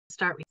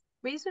Start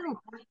resume.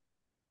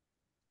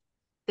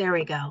 There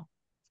we go.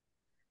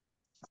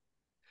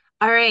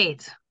 All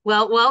right.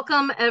 Well,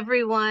 welcome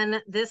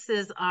everyone. This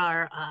is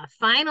our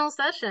final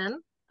session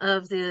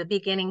of the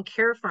Beginning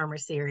Care Farmer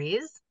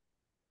series.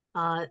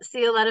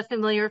 See a lot of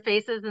familiar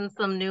faces and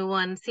some new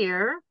ones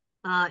here.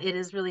 It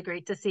is really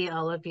great to see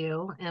all of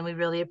you, and we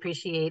really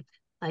appreciate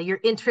your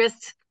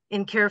interest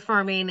in care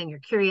farming and your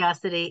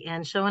curiosity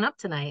and showing up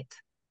tonight.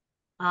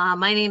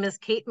 My name is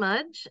Kate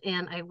Mudge,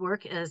 and I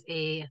work as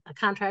a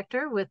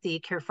contractor with the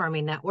Care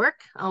Farming Network.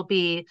 I'll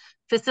be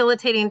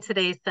facilitating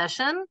today's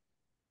session,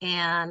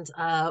 and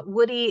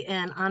Woody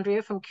and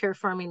Andrea from Care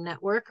Farming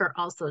Network are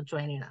also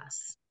joining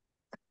us.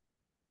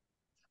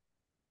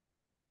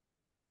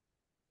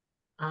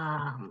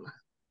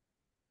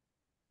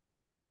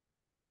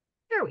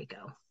 There we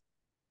go.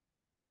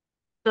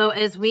 So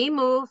as we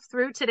move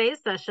through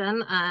today's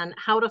session on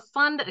how to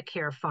fund a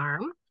care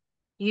farm,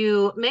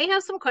 you may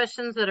have some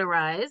questions that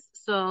arise,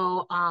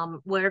 so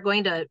we're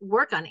going to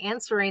work on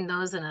answering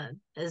those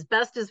as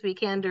best as we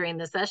can during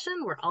the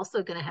session. We're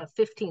also going to have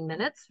 15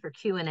 minutes for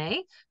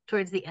Q&A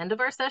towards the end of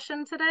our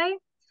session today.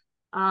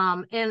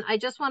 And I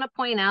just want to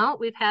point out,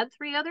 we've had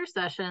 3 other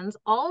sessions.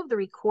 All of the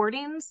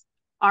recordings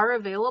are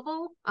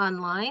available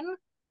online.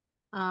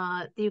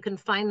 You can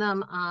find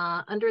them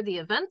under the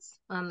events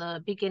on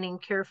the Beginning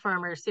Care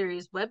Farmer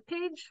Series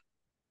webpage.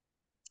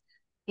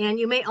 And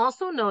you may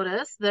also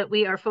notice that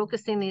we are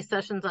focusing these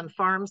sessions on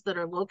farms that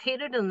are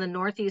located in the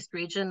Northeast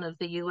region of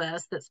the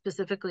US that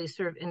specifically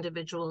serve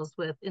individuals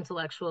with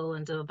intellectual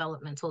and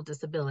developmental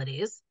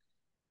disabilities.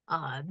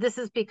 This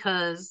is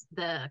because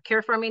the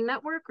Care Farming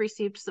Network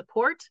received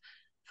support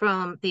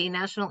from the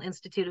National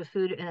Institute of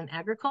Food and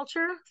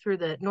Agriculture through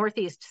the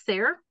Northeast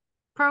SARE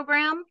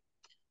program.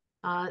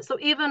 So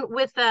even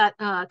with that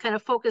kind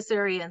of focus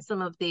area in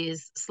some of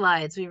these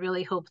slides, we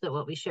really hope that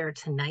what we share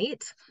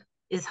tonight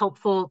is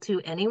helpful to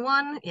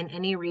anyone in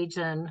any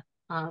region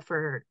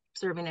for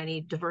serving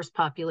any diverse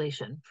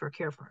population for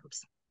care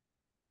farms.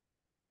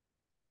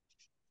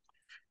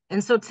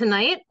 And so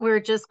tonight, we're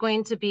just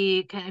going to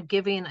be kind of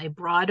giving a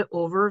broad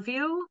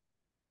overview,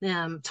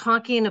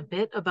 talking a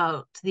bit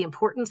about the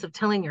importance of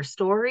telling your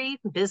story,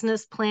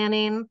 business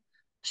planning,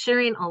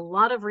 sharing a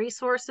lot of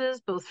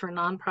resources, both for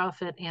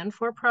nonprofit and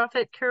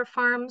for-profit care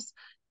farms,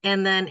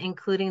 and then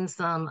including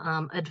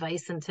some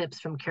advice and tips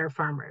from care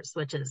farmers,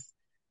 which is,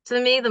 to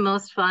me, the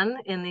most fun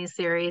in these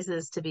series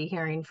is to be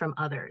hearing from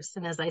others.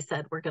 And as I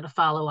said, we're going to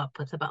follow up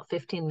with about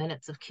 15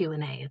 minutes of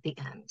Q&A at the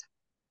end.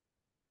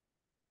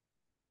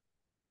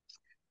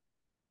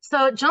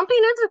 So jumping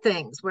into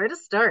things, where to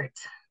start?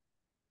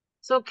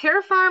 So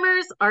care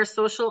farmers are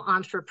social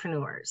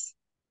entrepreneurs,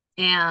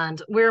 and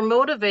we're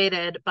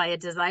motivated by a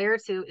desire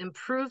to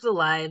improve the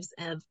lives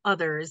of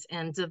others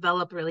and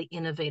develop really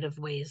innovative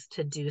ways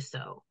to do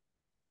so.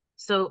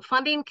 So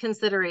funding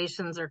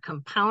considerations are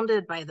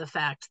compounded by the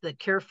fact that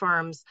care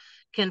farms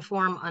can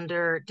form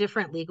under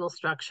different legal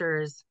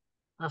structures.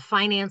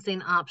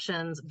 Financing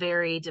options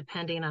vary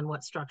depending on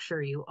what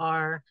structure you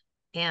are,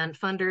 and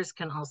funders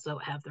can also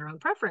have their own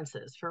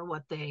preferences for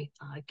what they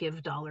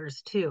give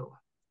dollars to.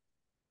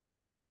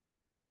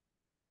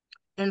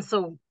 And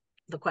so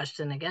the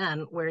question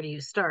again, where do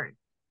you start?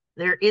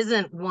 There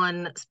isn't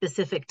one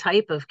specific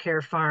type of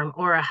care farm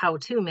or a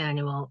how-to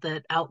manual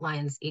that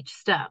outlines each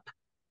step.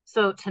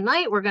 So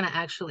tonight we're going to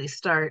actually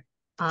start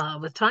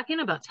with talking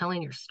about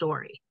telling your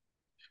story.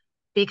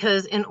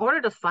 Because in order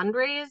to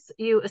fundraise,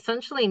 you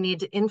essentially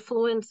need to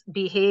influence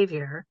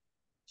behavior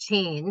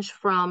change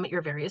from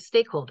your various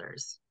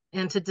stakeholders.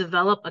 And to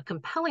develop a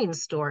compelling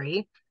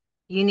story,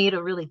 you need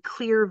a really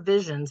clear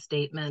vision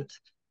statement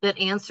that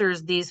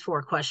answers these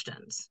 4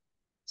 questions.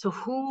 So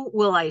who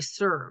will I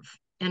serve?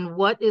 And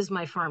what is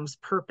my farm's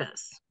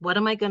purpose? What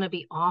am I going to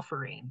be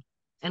offering?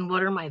 And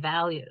what are my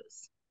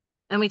values?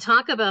 And we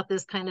talk about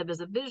this kind of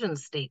as a vision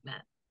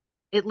statement.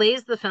 It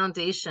lays the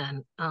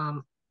foundation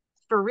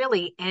for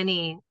really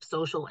any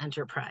social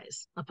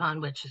enterprise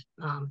upon which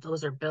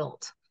those are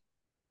built.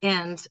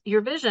 And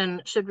your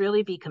vision should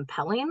really be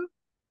compelling,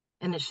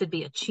 and it should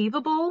be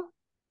achievable,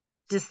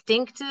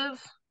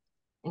 distinctive,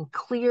 and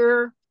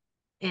clear,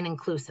 and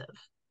inclusive.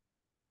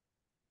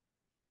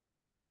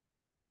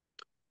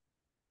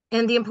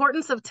 And the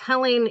importance of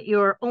telling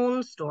your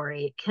own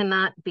story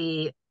cannot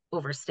be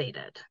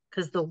overstated,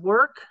 because the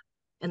work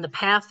and the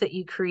path that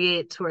you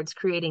create towards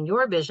creating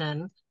your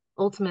vision,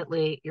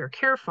 ultimately your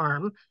care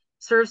farm,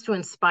 serves to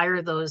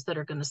inspire those that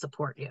are going to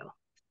support you.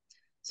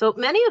 So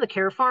many of the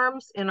care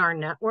farms in our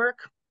network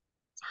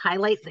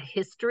highlight the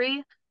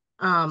history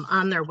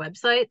on their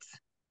websites,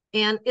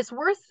 and it's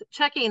worth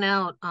checking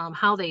out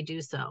how they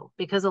do so,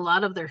 because a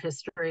lot of their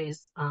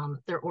histories,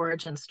 their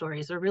origin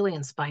stories are really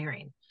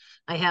inspiring.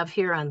 I have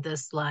here on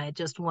this slide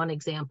just one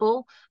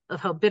example of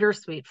how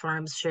Bittersweet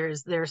Farms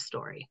shares their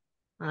story.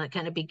 It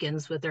kind of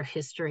begins with their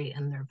history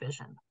and their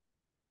vision.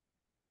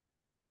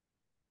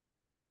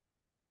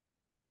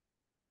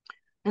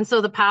 And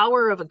so the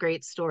power of a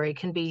great story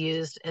can be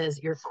used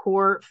as your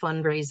core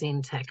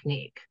fundraising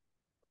technique.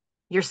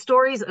 Your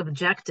story's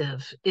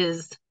objective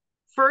is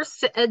first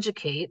to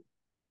educate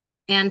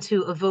and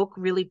to evoke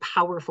really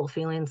powerful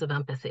feelings of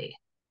empathy.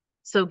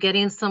 So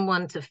getting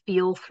someone to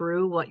feel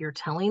through what you're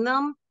telling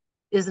them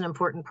is an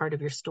important part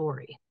of your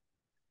story.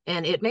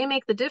 And it may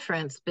make the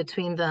difference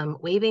between them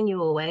waving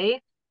you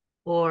away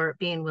or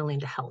being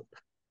willing to help.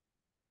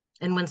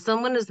 And when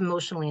someone is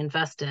emotionally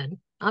invested,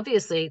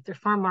 obviously they're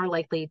far more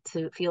likely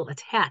to feel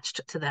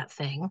attached to that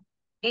thing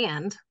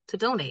and to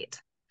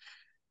donate.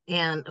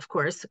 And of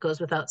course, it goes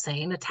without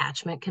saying,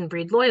 attachment can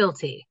breed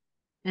loyalty.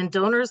 And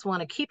donors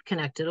want to keep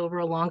connected over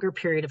a longer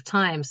period of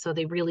time so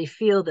they really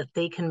feel that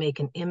they can make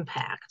an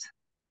impact.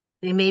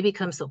 They may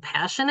become so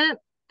passionate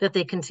that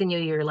they continue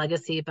your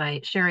legacy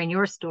by sharing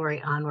your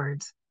story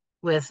onwards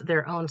with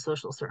their own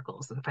social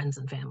circles and friends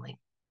and family.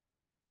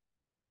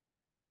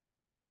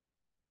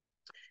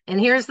 And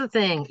here's the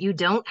thing, you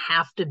don't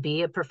have to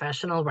be a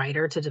professional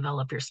writer to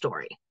develop your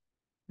story.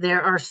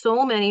 There are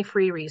so many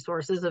free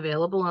resources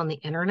available on the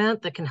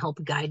internet that can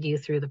help guide you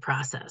through the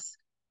process.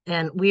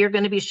 And we are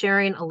going to be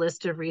sharing a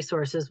list of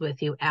resources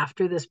with you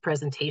after this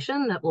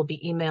presentation that will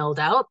be emailed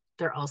out.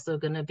 They're also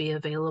going to be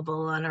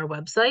available on our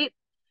website,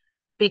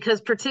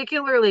 because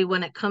particularly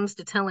when it comes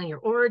to telling your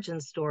origin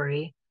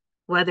story,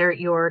 whether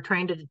you're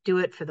trying to do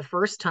it for the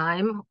first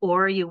time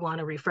or you want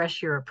to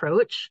refresh your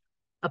approach,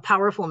 a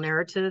powerful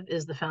narrative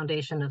is the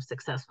foundation of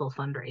successful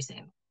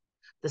fundraising.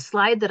 The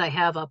slide that I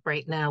have up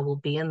right now will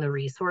be in the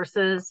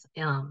resources.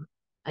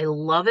 I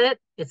love it.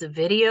 It's a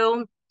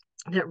video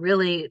that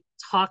really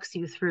talks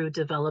you through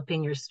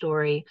developing your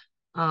story.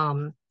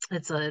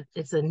 It's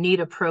a neat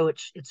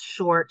approach. It's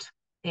short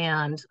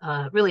and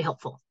really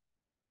helpful.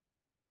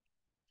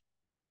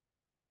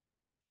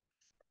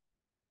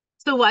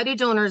 So why do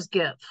donors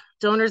give?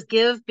 Donors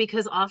give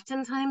because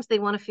oftentimes they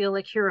want to feel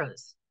like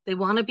heroes. They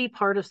want to be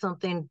part of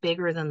something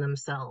bigger than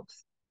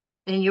themselves.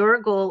 And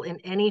your goal in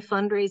any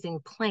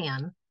fundraising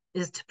plan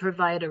is to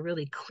provide a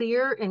really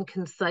clear and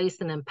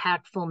concise and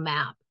impactful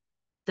map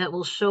that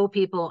will show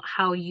people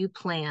how you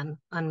plan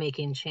on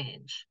making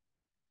change.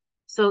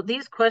 So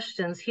these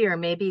questions here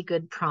may be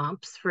good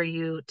prompts for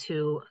you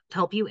to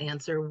help you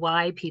answer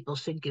why people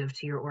should give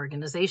to your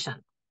organization.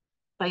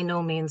 By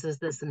no means is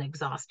this an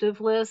exhaustive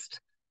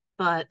list,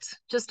 but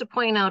just to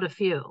point out a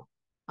few,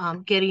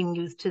 getting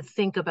you to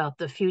think about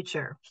the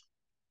future.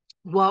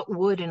 What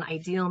would an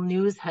ideal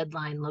news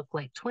headline look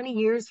like 20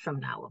 years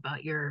from now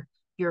about your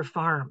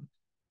farm?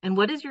 And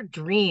what is your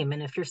dream?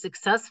 And if you're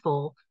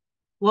successful,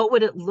 what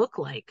would it look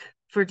like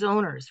for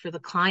donors, for the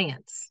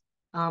clients?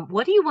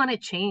 What do you want to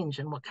change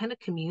and what kind of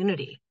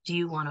community do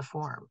you want to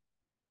form?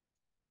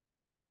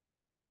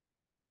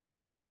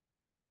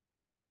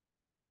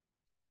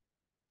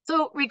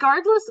 So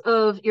regardless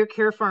of your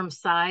care farm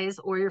size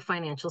or your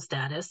financial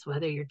status,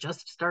 whether you're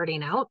just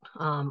starting out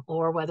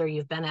or whether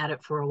you've been at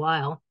it for a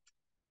while,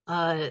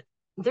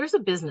 there's a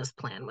business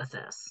plan with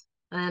this.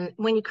 And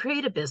when you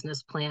create a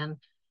business plan,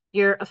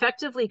 you're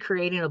effectively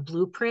creating a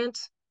blueprint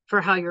for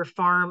how your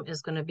farm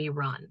is going to be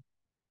run,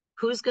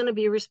 who's going to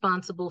be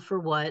responsible for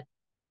what,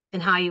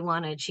 and how you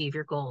want to achieve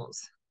your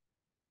goals.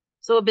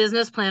 So a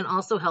business plan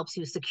also helps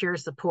you secure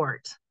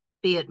support,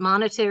 be it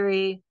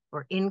monetary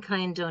or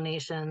in-kind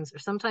donations, or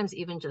sometimes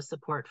even just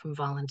support from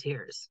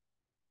volunteers.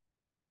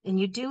 And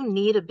you do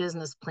need a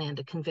business plan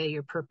to convey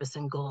your purpose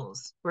and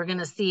goals. We're going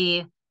to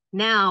see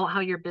now how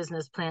your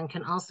business plan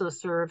can also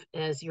serve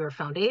as your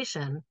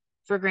foundation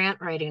for grant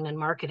writing and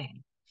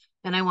marketing.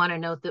 And I want to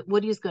note that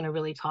Woody's going to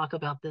really talk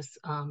about this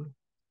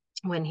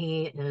when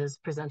he is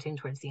presenting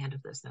towards the end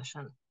of this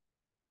session.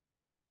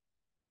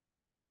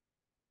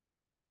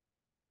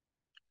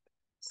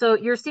 So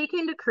you're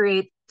seeking to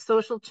create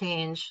social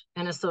change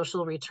and a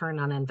social return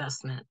on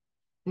investment,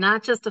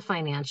 not just a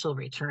financial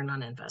return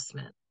on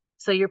investment.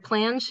 So your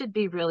plan should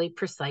be really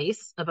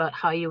precise about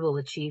how you will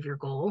achieve your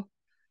goal.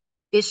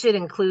 It should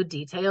include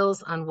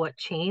details on what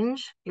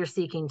change you're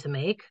seeking to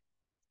make,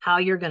 how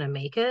you're going to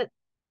make it,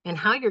 and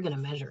how you're going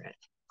to measure it.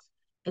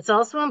 It's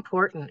also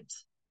important,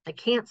 I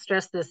can't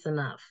stress this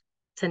enough,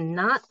 to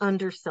not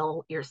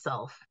undersell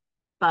yourself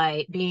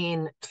by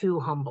being too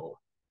humble.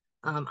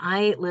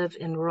 I live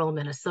in rural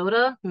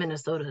Minnesota.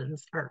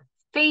 Minnesotans are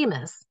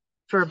famous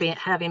for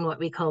having what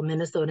we call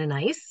Minnesota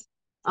nice.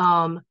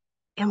 And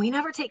we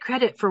never take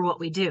credit for what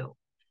we do.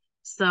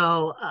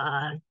 So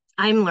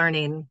I'm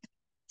learning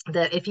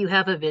that if you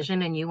have a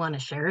vision and you want to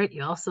share it,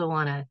 you also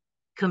want to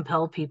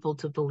compel people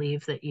to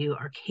believe that you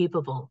are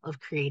capable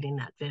of creating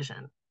that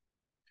vision.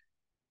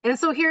 And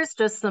so here's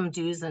just some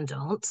do's and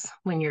don'ts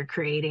when you're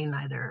creating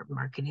either a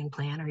marketing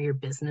plan or your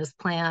business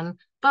plan,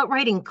 but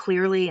writing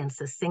clearly and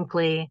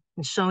succinctly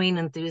and showing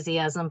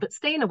enthusiasm, but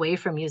staying away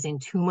from using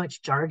too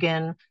much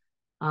jargon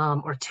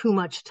or too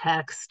much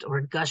text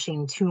or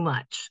gushing too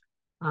much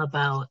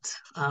about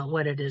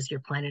what it is you're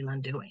planning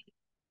on doing.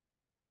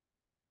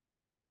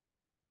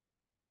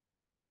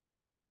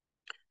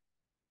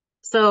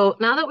 So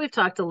now that we've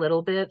talked a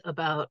little bit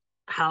about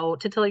how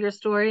to tell your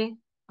story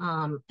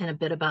and a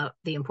bit about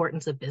the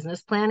importance of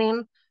business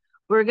planning,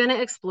 we're going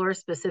to explore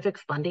specific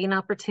funding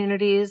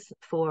opportunities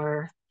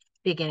for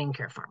beginning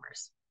care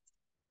farmers.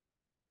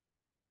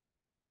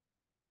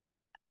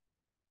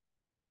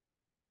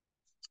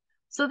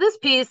 So this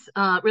piece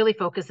really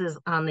focuses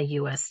on the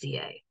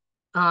USDA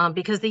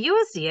because the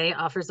USDA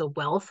offers a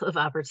wealth of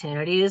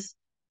opportunities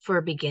for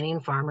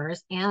beginning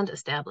farmers and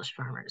established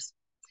farmers.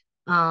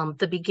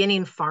 The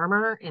beginning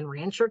farmer and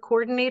rancher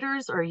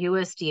coordinators are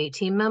USDA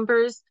team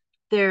members.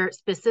 They're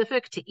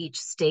specific to each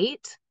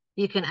state.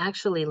 You can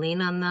actually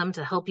lean on them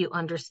to help you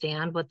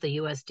understand what the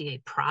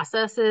USDA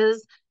process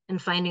is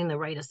and finding the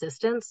right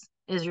assistance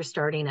as you're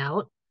starting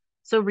out.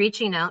 So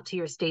reaching out to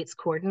your state's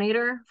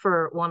coordinator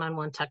for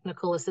one-on-one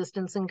technical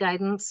assistance and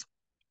guidance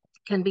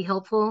can be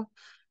helpful.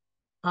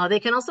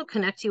 They can also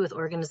connect you with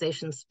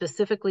organizations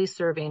specifically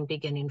serving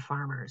beginning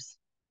farmers.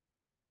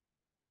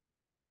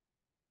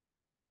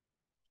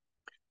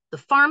 The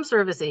Farm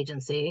Service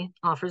Agency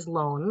offers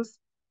loans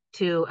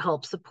to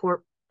help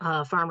support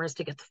farmers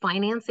to get the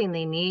financing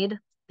they need.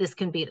 This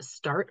can be to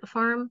start a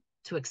farm,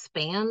 to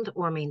expand,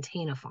 or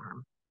maintain a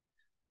farm.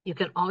 You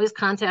can always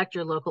contact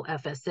your local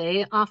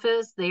FSA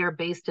office. They are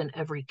based in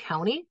every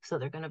county, so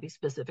they're going to be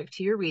specific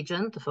to your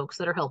region, the folks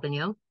that are helping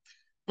you.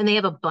 And they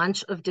have a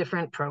bunch of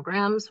different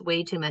programs,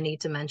 way too many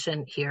to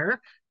mention here.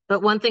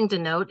 But one thing to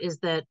note is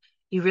that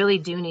you really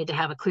do need to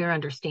have a clear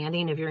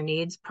understanding of your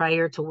needs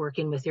prior to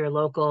working with your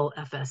local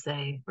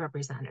FSA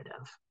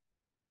representative.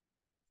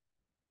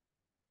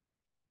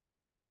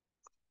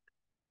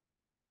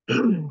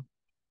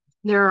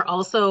 There are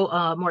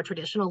also more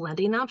traditional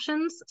lending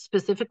options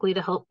specifically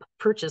to help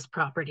purchase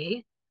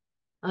property.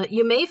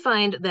 You may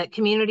find that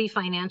community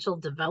financial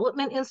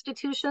development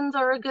institutions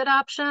are a good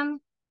option.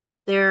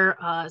 They're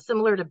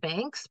similar to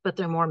banks, but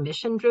they're more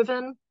mission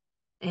driven,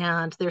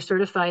 and they're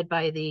certified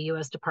by the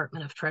U.S.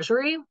 Department of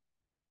Treasury.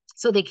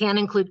 So they can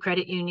include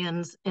credit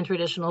unions and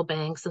traditional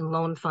banks and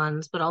loan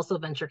funds, but also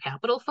venture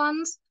capital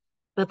funds.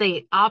 But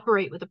they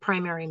operate with a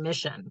primary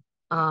mission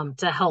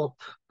to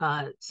help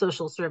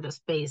social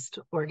service-based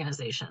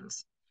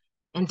organizations.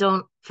 And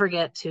don't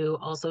forget to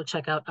also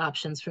check out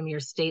options from your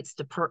state's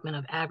Department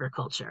of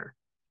Agriculture.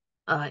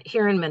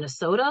 Here in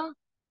Minnesota,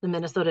 the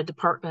Minnesota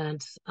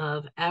Department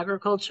of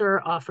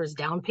Agriculture offers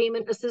down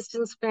payment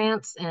assistance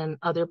grants and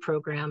other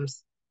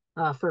programs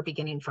for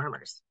beginning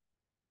farmers.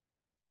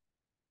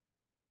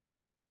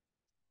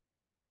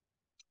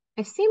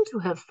 I seem to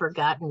have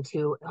forgotten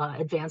to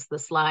advance the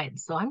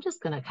slides, so I'm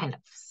just going to kind of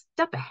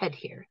step ahead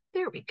here.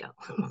 There we go.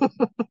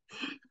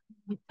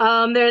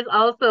 There's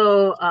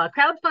also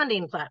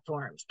crowdfunding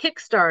platforms,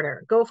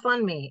 Kickstarter,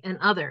 GoFundMe, and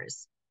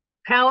others.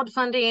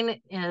 Crowdfunding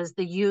is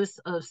the use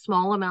of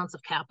small amounts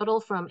of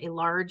capital from a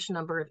large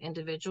number of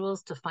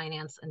individuals to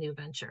finance a new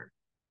venture.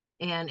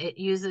 And it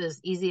uses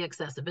easy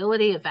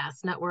accessibility of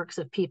vast networks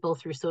of people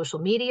through social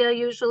media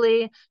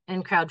usually,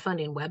 and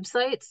crowdfunding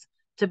websites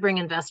to bring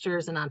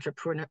investors and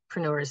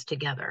entrepreneurs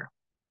together.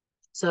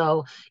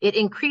 So it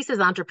increases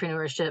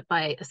entrepreneurship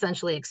by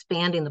essentially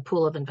expanding the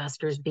pool of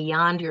investors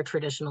beyond your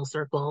traditional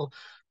circle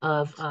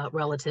of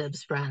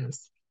relatives,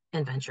 friends,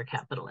 and venture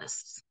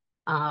capitalists.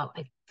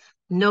 I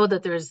know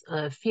that there's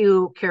a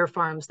few care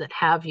farms that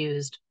have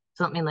used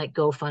something like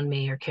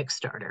GoFundMe or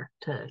Kickstarter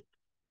to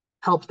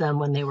help them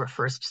when they were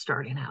first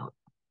starting out.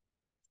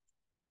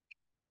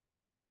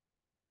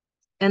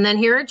 And then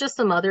here are just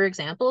some other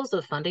examples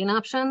of funding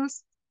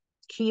options.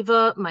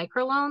 Kiva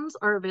microloans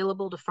are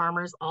available to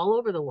farmers all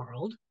over the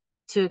world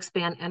to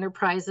expand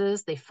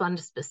enterprises. They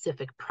fund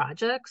specific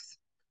projects.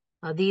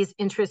 These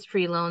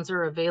interest-free loans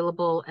are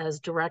available as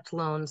direct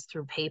loans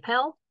through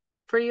PayPal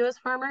for U.S.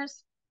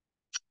 farmers.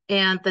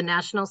 And the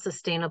National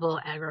Sustainable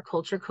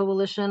Agriculture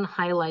Coalition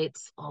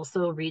highlights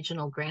also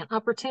regional grant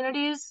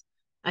opportunities.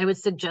 I would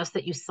suggest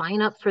that you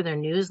sign up for their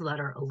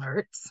newsletter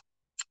alerts.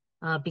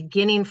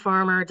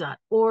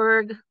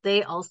 Beginningfarmer.org,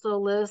 they also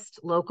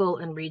list local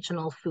and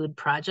regional food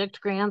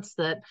project grants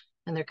and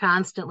they're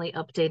constantly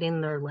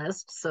updating their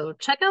list. So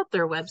check out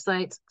their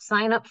websites,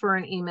 sign up for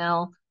an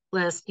email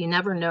list. You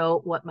never know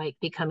what might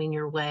be coming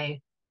your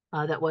way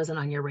that wasn't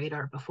on your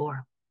radar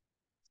before.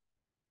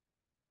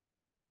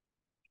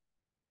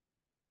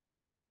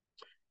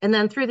 And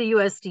then through the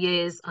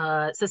USDA's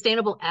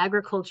Sustainable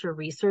Agriculture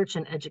Research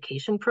and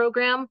Education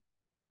Program,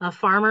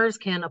 farmers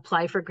can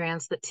apply for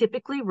grants that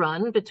typically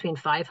run between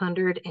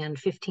 $500 and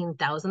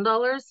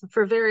 $15,000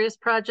 for various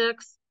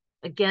projects.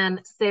 Again,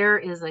 SARE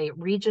is a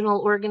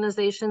regional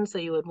organization, so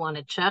you would want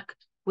to check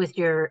with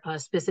your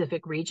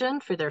specific region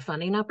for their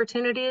funding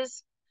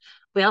opportunities.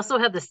 We also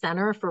have the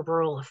Center for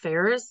Rural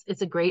Affairs.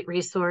 It's a great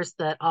resource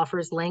that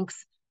offers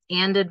links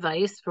and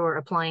advice for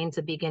applying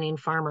to beginning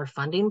farmer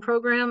funding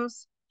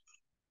programs.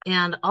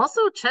 And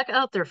also check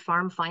out their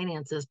farm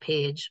finances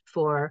page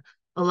for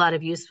a lot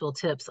of useful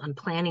tips on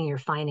planning your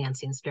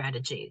financing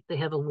strategy. They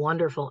have a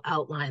wonderful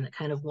outline that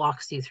kind of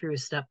walks you through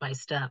step by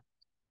step.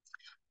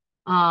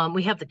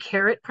 We have the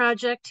Carrot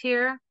Project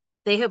here.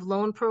 They have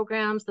loan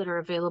programs that are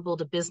available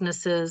to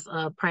businesses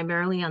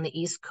primarily on the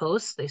East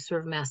Coast. They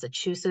serve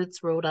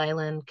Massachusetts, Rhode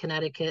Island,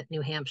 Connecticut, New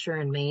Hampshire,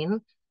 and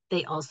Maine.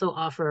 They also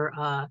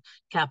offer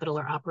capital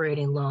or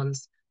operating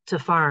loans to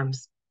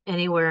farms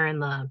anywhere in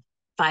the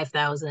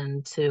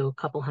 $5,000 to a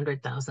couple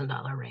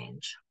 $100,000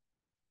 range.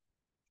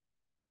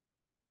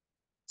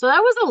 So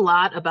that was a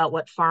lot about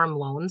what farm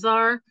loans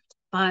are.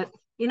 But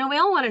we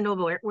all want to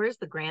know where's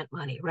the grant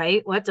money,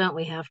 right? What don't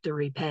we have to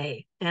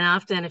repay? And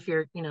often if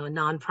you're, a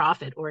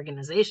nonprofit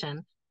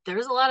organization,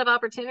 there's a lot of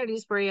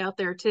opportunities for you out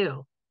there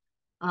too,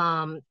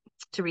 to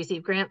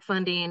receive grant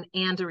funding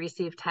and to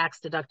receive tax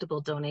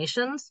deductible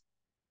donations.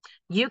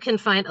 You can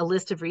find a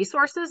list of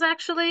resources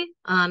actually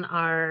on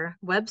our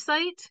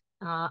website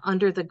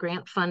under the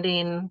grant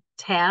funding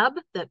tab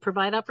that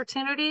provide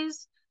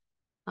opportunities.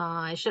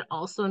 I should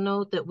also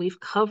note that we've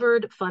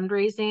covered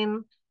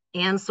fundraising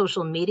and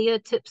social media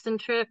tips and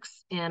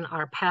tricks in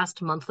our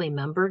past monthly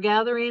member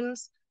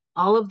gatherings.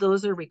 All of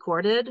those are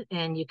recorded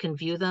and you can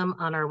view them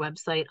on our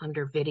website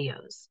under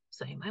videos.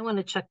 So you might want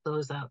to check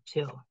those out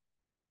too.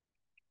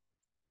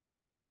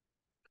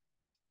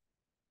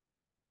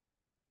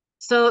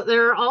 So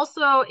there are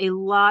also a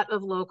lot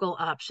of local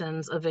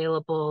options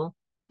available.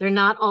 They're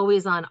not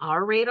always on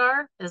our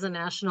radar as a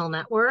national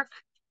network.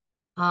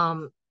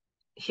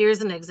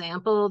 Here's an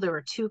example. There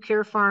were 2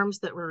 care farms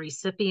that were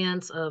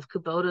recipients of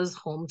Kubota's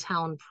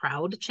Hometown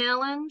Proud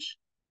Challenge.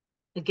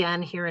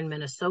 Again, here in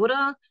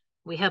Minnesota,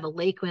 we have a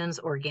Lake Winds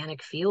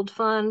Organic Field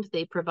Fund.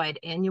 They provide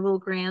annual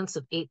grants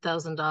of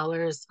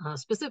 $8,000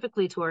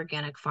 specifically to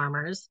organic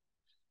farmers.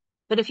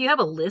 But if you have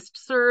a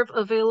listserv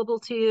available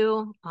to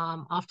you,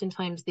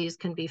 oftentimes these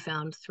can be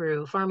found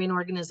through farming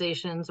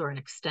organizations or an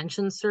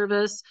extension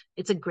service.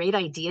 It's a great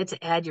idea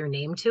to add your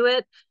name to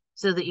it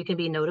so that you can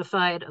be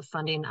notified of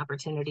funding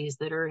opportunities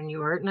that are in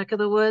your neck of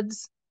the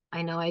woods.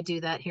 I know I do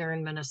that here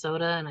in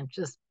Minnesota, and I'm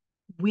just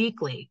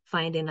weekly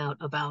finding out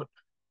about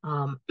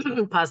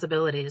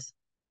possibilities.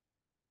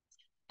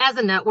 As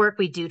a network,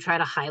 we do try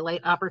to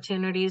highlight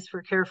opportunities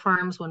for care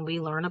farms when we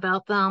learn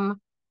about them.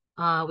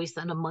 We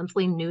send a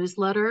monthly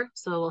newsletter,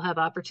 so we'll have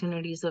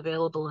opportunities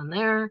available in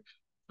there.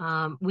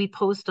 We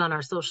post on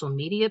our social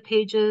media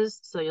pages,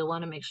 so you'll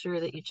want to make sure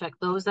that you check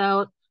those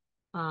out.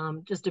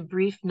 Just a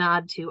brief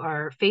nod to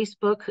our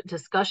Facebook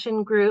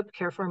discussion group,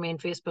 Care for Maine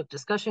Facebook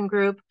discussion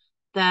group.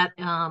 That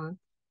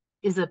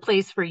is a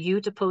place for you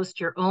to post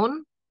your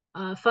own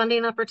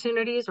funding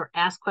opportunities or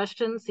ask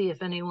questions, see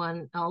if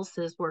anyone else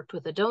has worked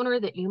with a donor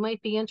that you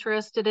might be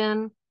interested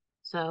in.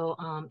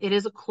 So it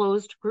is a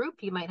closed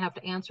group. You might have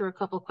to answer a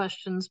couple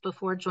questions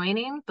before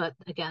joining, but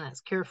again,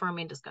 it's Care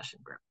Farming Discussion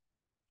Group.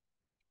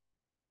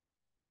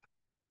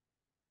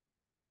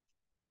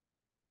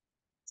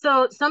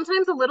 So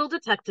sometimes a little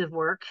detective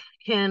work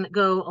can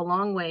go a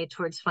long way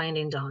towards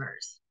finding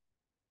donors.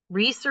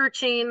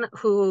 Researching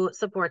who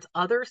supports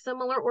other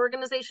similar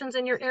organizations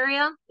in your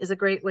area is a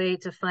great way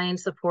to find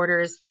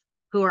supporters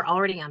who are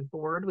already on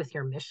board with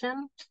your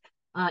mission.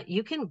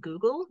 You can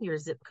Google your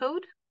zip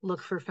code,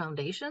 look for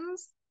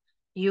foundations.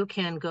 You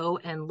can go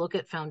and look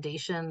at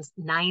foundations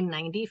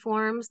 990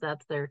 forms,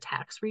 that's their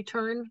tax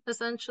return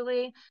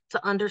essentially,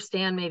 to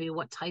understand maybe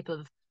what type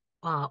of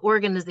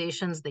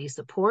organizations they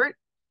support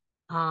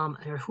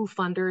or who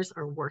funders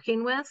are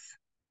working with.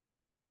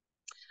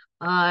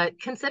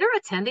 Consider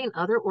attending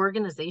other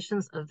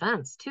organizations'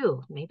 events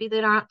too. Maybe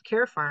they're not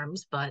care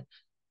farms, but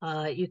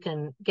you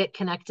can get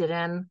connected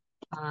in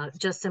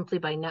just simply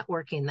by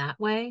networking that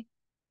way.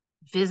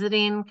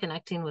 Visiting,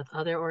 connecting with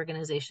other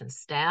organizations'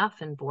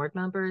 staff and board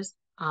members,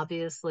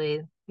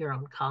 obviously your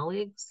own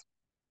colleagues.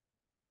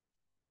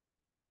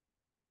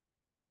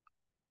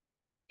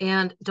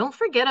 And don't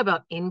forget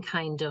about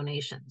in-kind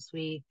donations.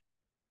 We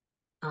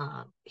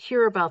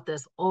hear about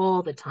this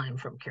all the time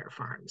from care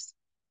farms.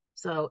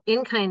 So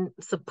in-kind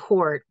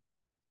support,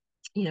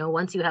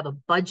 once you have a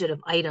budget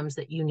of items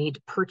that you need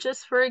to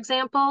purchase, for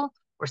example,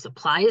 or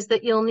supplies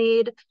that you'll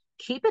need,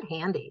 keep it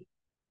handy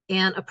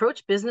and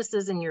approach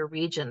businesses in your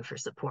region for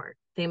support.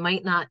 They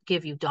might not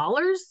give you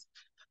dollars,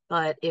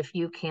 but if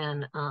you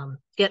can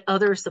get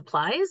other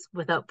supplies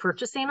without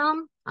purchasing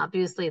them,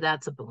 obviously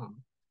that's a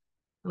boom.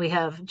 We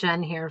have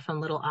Jen here from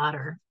Little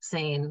Otter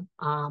saying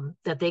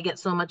that they get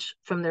so much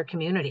from their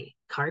community: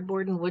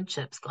 cardboard and wood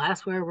chips,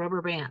 glassware,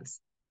 rubber bands.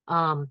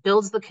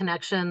 Builds the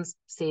connections,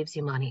 saves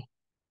you money.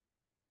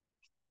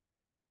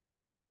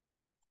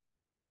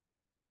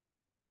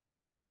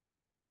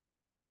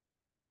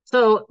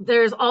 So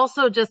there's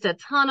also just a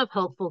ton of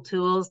helpful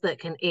tools that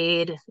can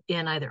aid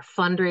in either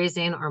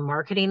fundraising or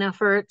marketing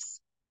efforts.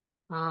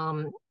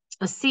 A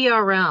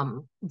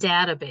CRM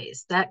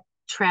database that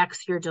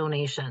tracks your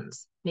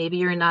donations. Maybe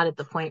you're not at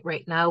the point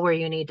right now where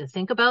you need to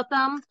think about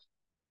them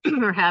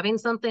or having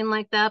something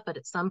like that, but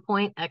at some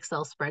point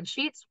Excel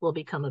spreadsheets will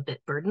become a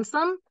bit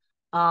burdensome.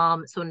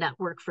 So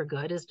Network for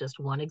Good is just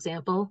one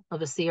example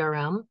of a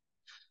CRM.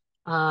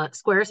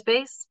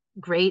 Squarespace,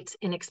 great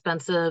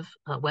inexpensive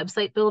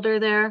website builder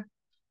there.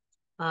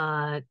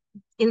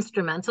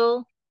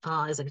 Instrumental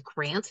is a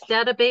grant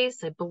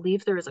database. I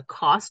believe there is a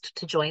cost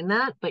to join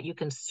that, but you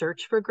can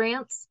search for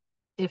grants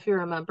if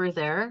you're a member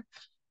there.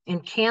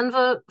 And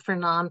Canva for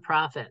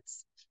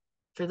nonprofits.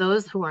 For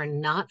those who are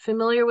not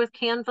familiar with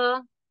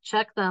Canva,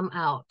 check them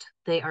out.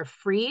 They are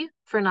free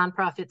for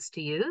nonprofits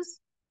to use.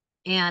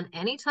 And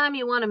anytime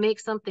you want to make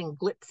something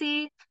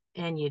glitzy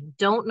and you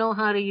don't know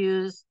how to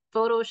use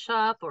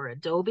Photoshop or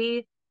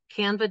Adobe,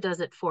 Canva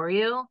does it for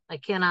you. I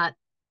cannot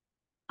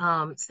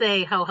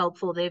say how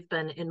helpful they've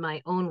been in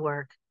my own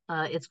work.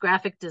 It's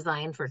graphic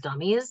design for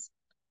dummies.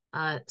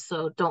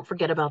 So don't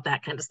forget about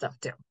that kind of stuff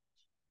too.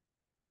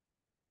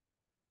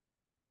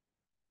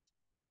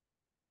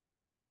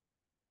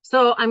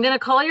 So I'm going to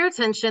call your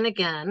attention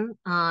again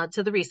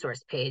to the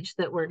resource page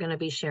that we're going to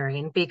be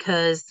sharing,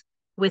 because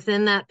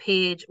within that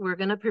page, we're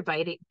going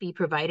to be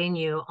providing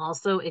you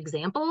also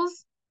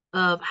examples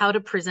of how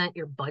to present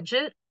your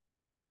budget.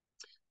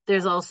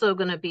 There's also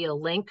going to be a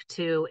link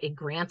to a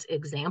grant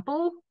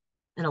example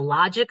and a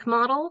logic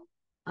model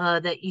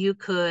that you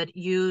could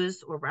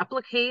use or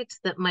replicate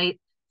that might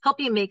help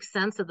you make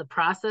sense of the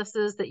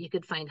processes that you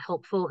could find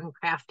helpful in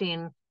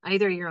crafting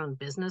either your own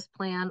business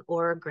plan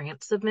or a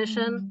grant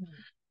submission.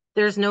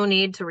 There's no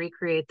need to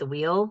recreate the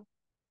wheel.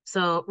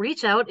 So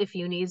reach out if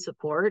you need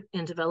support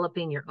in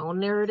developing your own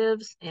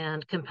narratives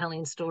and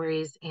compelling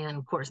stories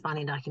and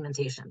corresponding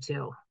documentation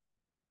too.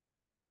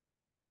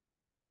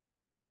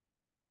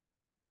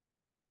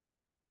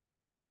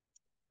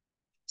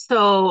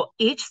 So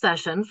each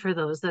session, for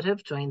those that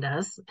have joined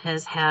us,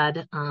 has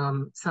had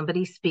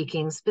somebody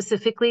speaking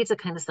specifically to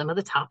kind of some of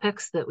the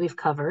topics that we've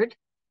covered.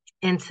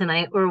 And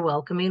tonight we're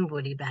welcoming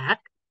Woody back.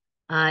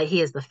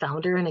 He is the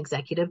founder and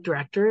executive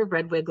director of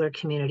Red Wiggler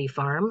Community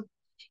Farm.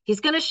 He's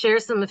going to share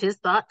some of his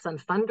thoughts on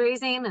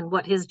fundraising and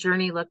what his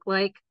journey looked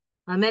like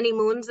many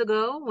moons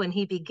ago when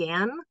he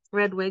began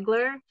Red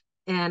Wiggler,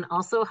 and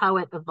also how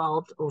it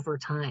evolved over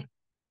time.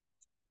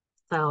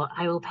 So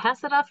I will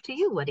pass it off to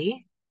you,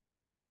 Woody.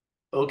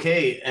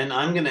 Okay, and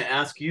I'm going to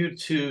ask you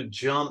to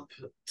jump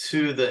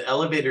to the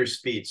elevator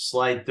speech,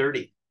 slide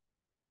 30.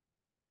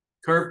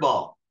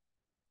 Curveball.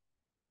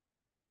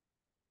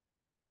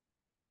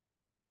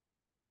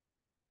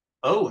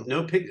 Oh,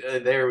 no pig.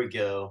 There we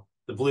go.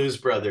 The Blues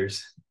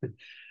Brothers.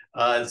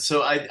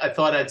 So I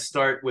thought I'd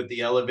start with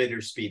the elevator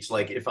speech.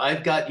 Like, if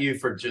I've got you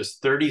for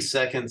just 30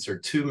 seconds or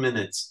 2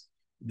 minutes,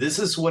 this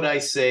is what I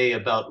say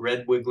about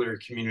Red Wiggler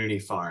Community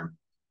Farm.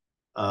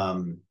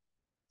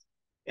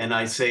 And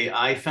I say,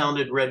 I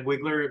founded Red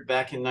Wiggler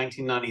back in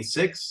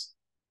 1996.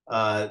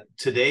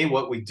 Today,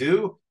 what we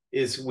do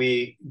is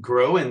we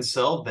grow and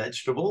sell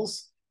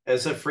vegetables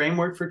as a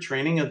framework for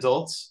training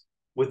adults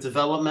with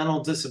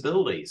developmental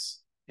disabilities.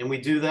 And we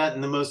do that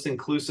in the most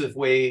inclusive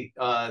way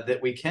that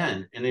we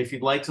can. And if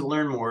you'd like to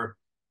learn more,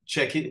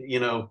 check it,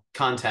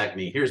 contact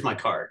me. Here's my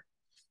card.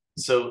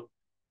 So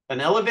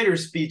an elevator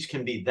speech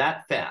can be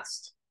that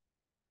fast.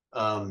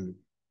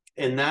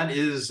 And that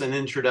is an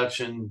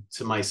introduction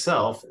to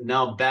myself.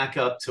 Now back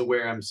up to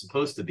where I'm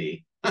supposed to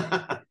be.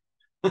 Now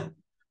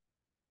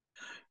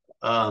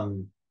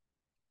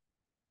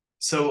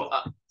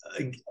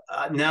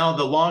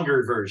the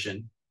longer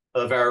version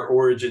of our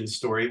origin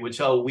story,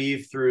 which I'll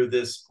weave through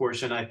this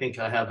portion. I think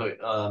I have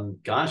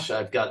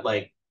I've got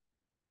like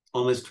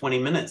almost 20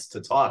 minutes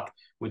to talk,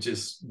 which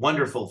is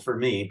wonderful for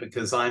me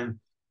because I'm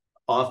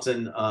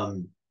often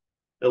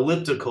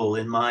elliptical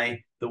in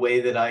the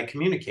way that I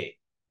communicate.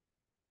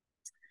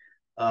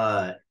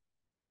 Back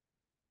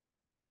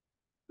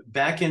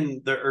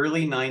in the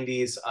early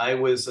 90s, I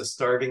was a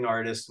starving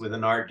artist with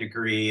an art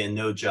degree and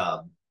no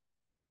job.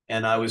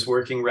 And I was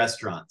working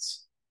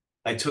restaurants.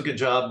 I took a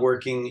job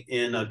working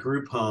in a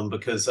group home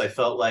because I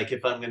felt like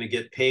if I'm going to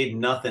get paid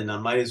nothing, I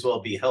might as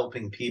well be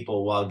helping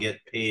people while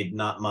get paid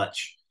not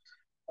much.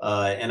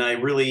 And I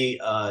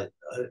really,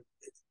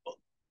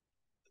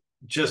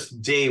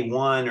 just day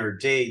one or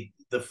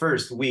the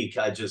first week,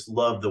 I just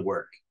loved the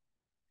work.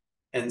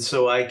 And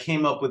so I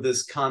came up with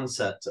this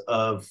concept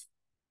of,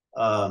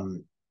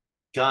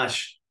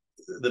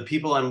 the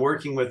people I'm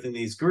working with in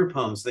these group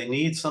homes, they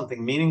need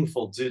something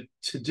meaningful to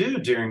do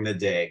during the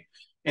day.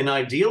 And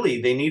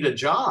ideally, they need a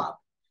job.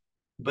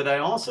 But I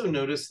also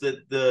noticed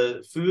that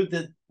the food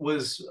that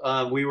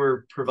we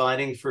were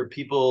providing for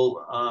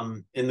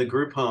people in the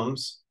group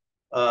homes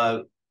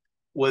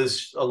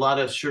was a lot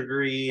of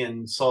sugary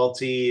and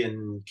salty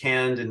and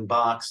canned and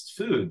boxed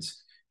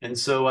foods. And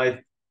so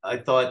I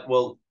thought,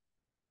 well,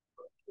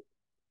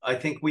 I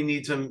think we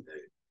need to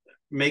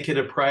make it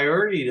a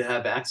priority to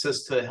have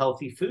access to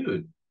healthy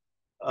food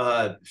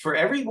for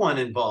everyone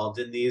involved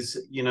in these.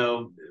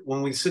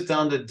 When we sit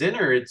down to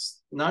dinner,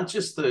 it's not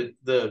just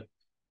the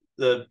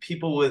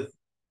people with,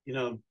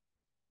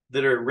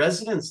 that are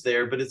residents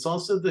there, but it's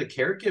also the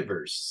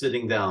caregivers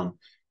sitting down,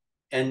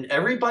 and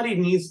everybody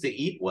needs to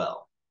eat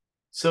well.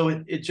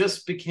 So it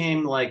just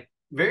became like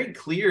very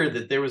clear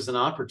that there was an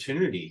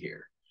opportunity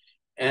here.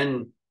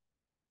 And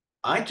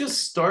I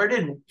just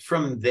started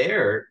from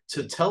there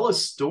to tell a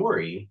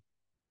story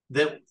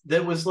that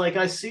was like,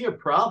 I see a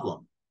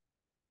problem,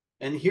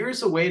 and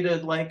here's a way to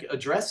like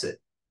address it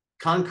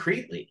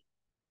concretely.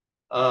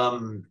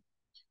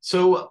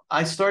 So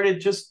I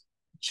started just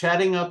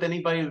chatting up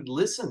anybody who'd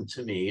listen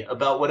to me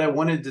about what I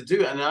wanted to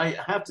do. And I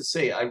have to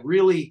say, I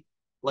really,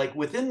 like,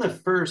 within the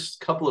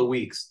first couple of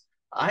weeks,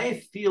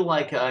 I felt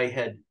like I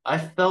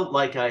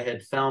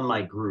had found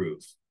my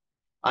groove.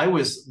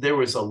 There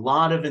was a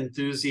lot of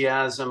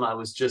enthusiasm.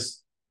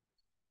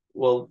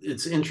 Well,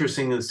 it's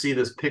interesting to see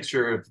this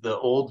picture of the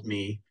old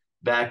me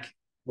back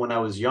when I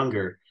was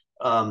younger.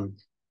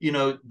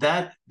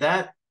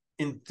 that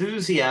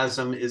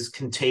enthusiasm is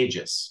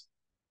contagious.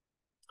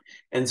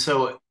 And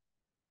so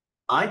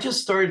I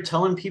just started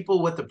telling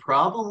people what the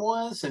problem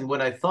was and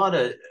what I thought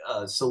a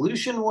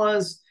solution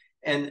was,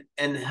 and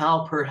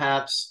how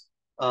perhaps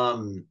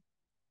I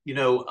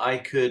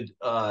could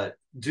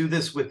do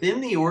this within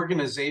the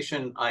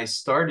organization I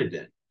started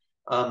in.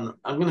 I'm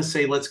going to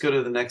say, let's go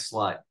to the next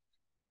slide.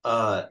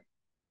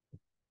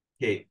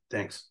 Kate,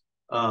 thanks.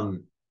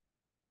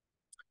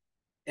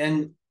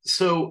 And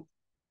so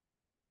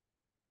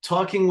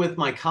talking with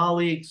my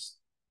colleagues,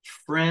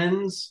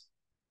 friends,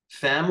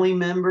 family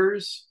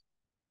members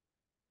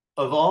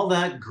of all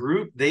that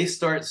group, they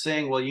start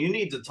saying, well, you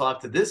need to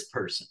talk to this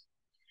person.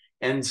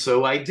 And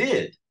so I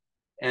did.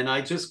 And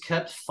I just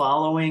kept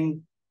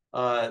following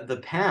the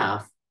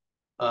path.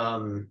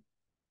 And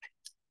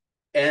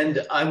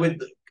I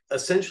would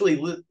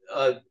essentially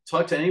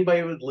talk to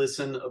anybody who would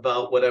listen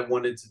about what I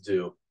wanted to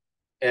do.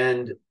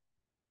 And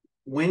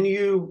when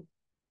you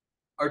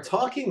are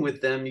talking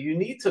with them, you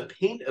need to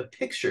paint a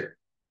picture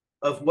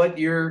of what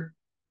you're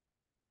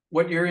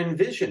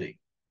envisioning.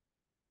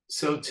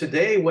 So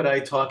today, what I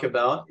talk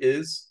about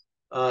is,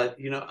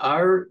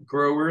 our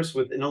growers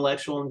with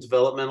intellectual and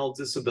developmental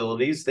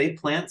disabilities, they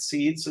plant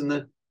seeds in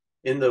the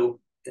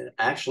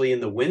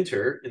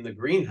winter in the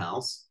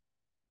greenhouse,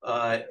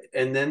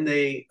 and then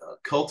they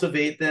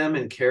cultivate them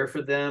and care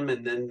for them,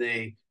 and then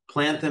they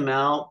plant them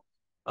out,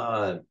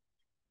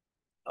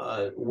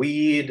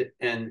 weed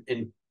and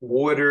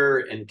water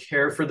and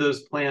care for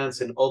those plants,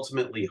 and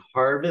ultimately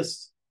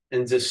harvest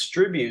and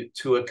distribute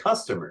to a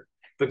customer.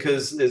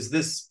 Because as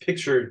this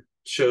picture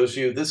shows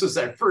you, this was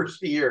our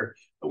first year.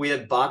 We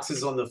had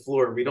boxes on the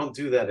floor. We don't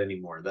do that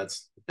anymore.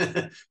 That's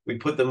we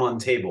put them on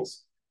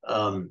tables.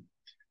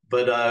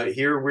 But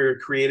here we're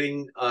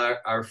creating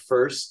our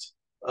first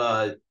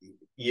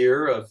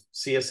year of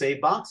CSA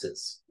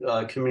boxes,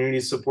 community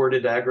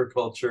supported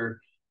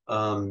agriculture,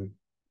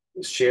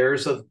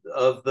 shares of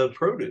the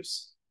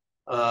produce.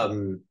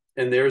 And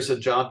there's a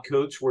job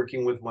coach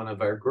working with one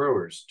of our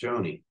growers,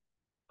 Joni.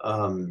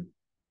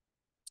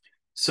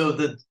 So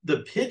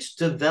the pitch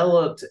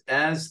developed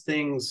as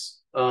things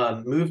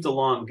moved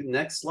along.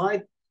 Next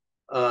slide.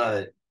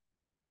 And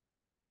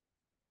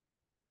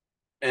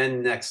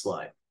next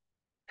slide.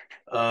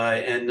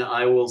 And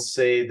I will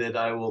say that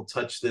I will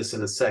touch this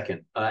in a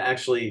second.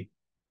 Actually,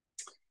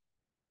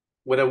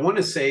 what I want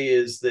to say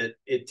is that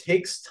it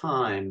takes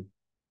time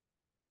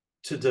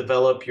to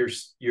develop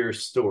your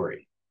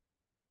story.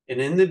 And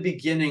in the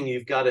beginning,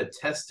 you've got to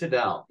test it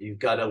out. You've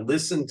got to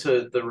listen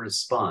to the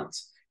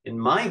response. In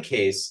my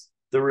case,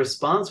 the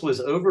response was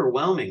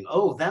overwhelming.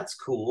 Oh, that's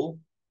cool.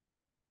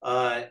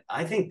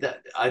 I think that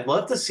I'd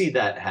love to see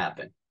that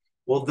happen.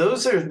 Well,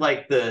 those are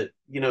like the,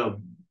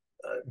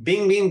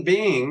 bing, bing,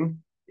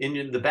 bing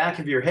in the back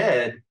of your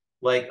head,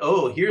 like,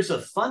 oh, here's a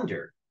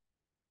funder.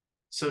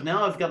 So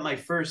now I've got my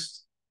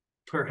first,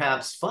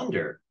 perhaps,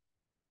 funder.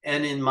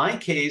 And in my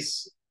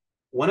case,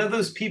 one of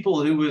those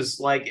people who was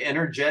like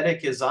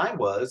energetic as I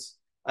was,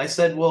 I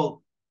said,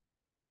 well,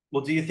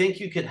 do you think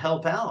you could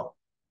help out?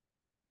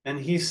 And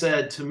he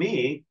said to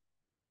me,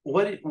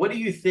 what do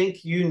you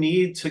think you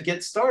need to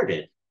get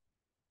started?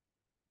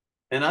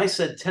 And I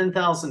said,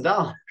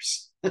 $10,000,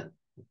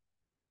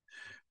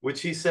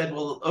 which he said,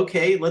 well,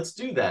 okay, let's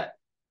do that.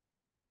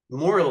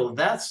 Moral of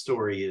that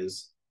story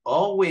is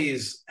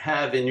always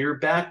have in your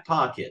back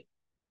pocket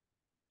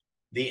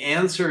the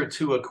answer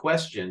to a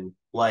question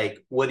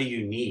like, what do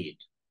you need?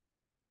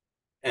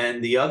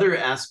 And the other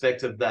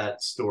aspect of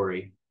that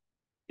story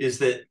is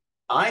that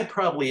I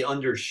probably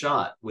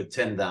undershot with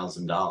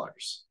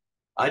 $10,000.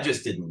 I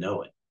just didn't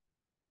know it.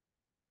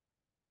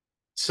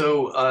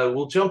 So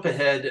we'll jump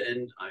ahead,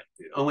 and I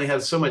only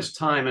have so much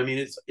time. I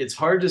mean, it's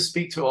hard to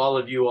speak to all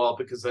of you all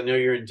because I know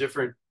you're in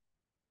different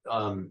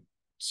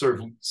sort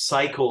of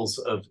cycles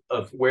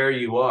of where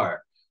you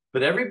are.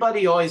 But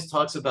everybody always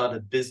talks about a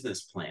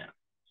business plan.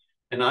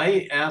 And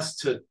I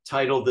asked to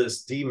title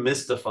this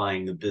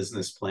Demystifying the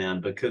Business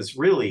Plan, because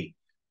really,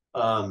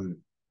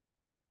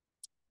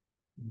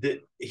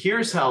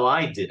 here's how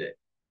I did it.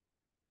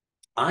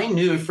 I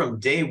knew from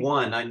day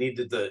one I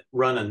needed to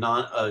run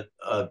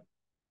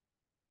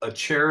a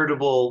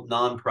charitable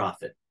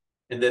nonprofit,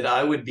 and that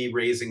I would be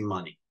raising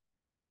money,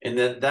 and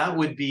that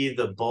would be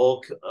the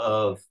bulk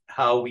of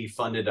how we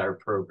funded our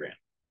program.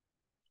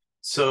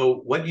 So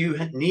what you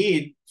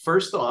need,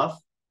 first off,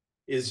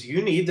 is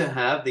you need to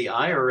have the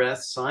IRS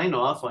sign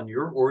off on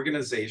your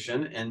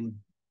organization and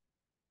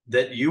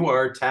that you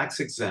are tax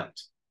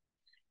exempt.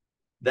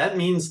 That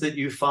means that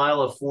you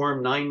file a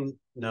form not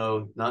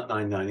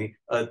 990,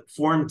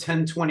 form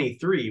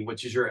 1023,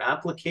 which is your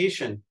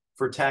application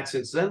for tax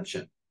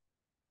exemption.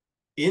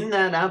 In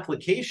that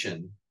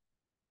application,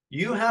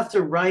 you have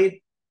to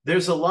write,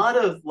 there's a lot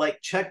of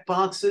like check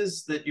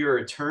boxes that your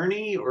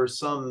attorney or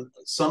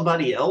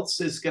somebody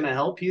else is going to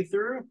help you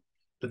through.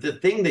 But the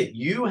thing that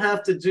you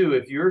have to do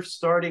if you're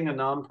starting a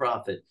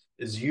nonprofit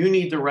is you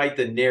need to write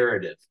the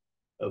narrative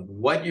of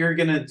what you're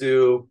going to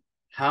do,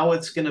 how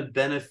it's going to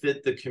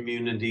benefit the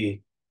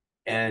community,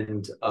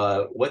 and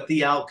what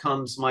the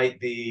outcomes might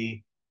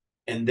be.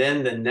 And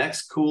then the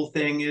next cool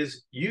thing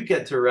is you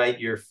get to write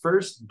your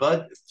first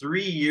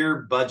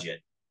 3-year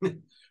budget,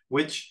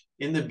 which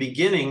in the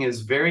beginning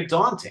is very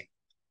daunting.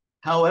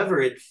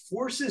 However, it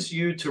forces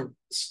you to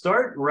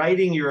start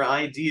writing your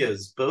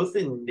ideas both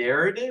in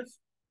narrative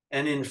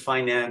and in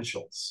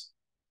financials,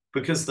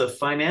 because the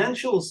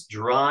financials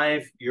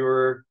drive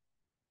your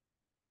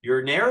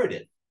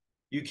narrative.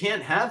 You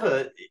can't have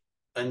a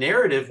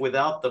narrative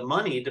without the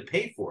money to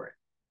pay for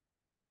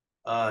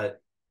it.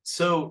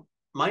 So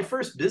my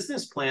first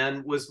business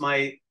plan was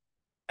my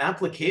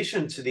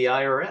application to the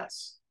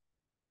IRS.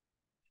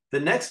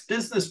 The next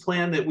business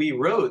plan that we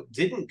wrote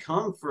didn't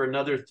come for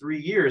another 3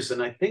 years.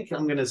 And I think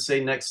I'm going to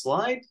say next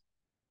slide.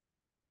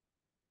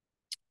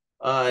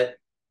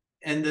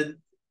 And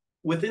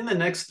within the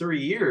next 3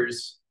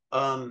 years,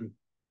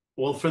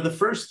 well, for the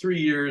first 3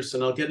 years,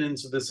 and I'll get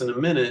into this in a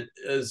minute,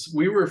 as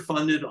we were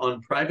funded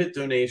on private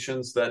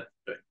donations, that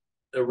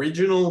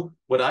original,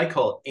 what I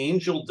call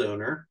angel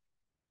donor,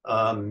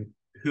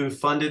 who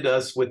funded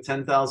us with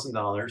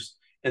 $10,000,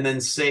 and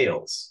then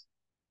sales,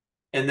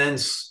 and then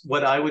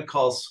what I would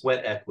call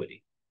sweat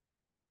equity.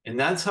 And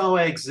that's how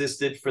I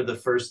existed for the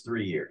first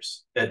 3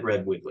 years at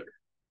Red Wiggler.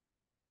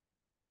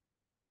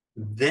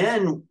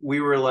 Then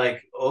we were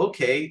like,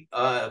 okay,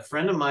 a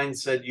friend of mine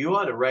said, you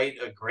ought to write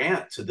a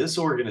grant to this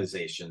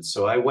organization.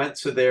 So I went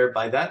to there.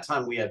 By that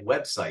time, we had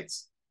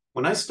websites.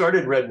 When I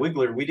started Red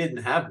Wiggler, we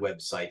didn't have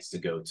websites to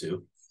go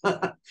to.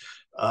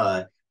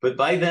 But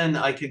by then,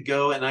 I could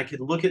go and I could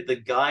look at the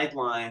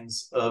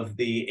guidelines of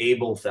the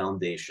ABLE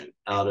Foundation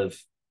out of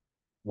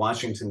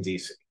Washington,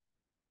 D.C.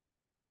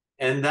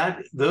 And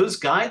those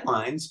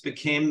guidelines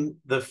became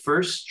the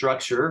first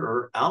structure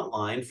or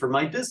outline for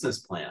my business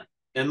plan.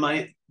 And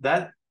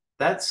that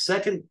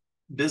second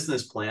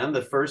business plan,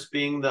 the first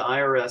being the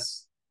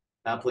IRS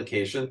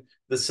application,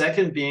 the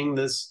second being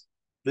this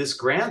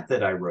grant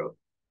that I wrote,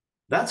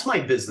 that's my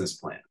business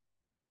plan.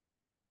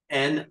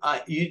 And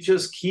you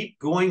just keep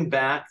going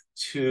back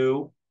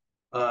to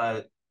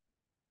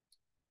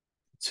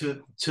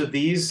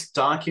these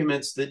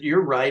documents that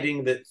you're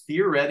writing that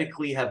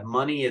theoretically have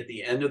money at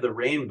the end of the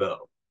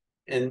rainbow.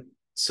 And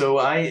so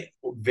I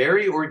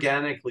very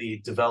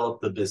organically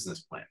developed the business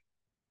plan.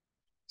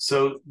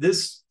 So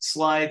this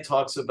slide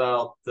talks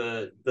about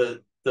the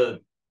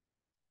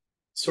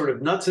sort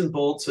of nuts and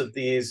bolts of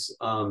these,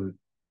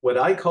 what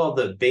I call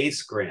the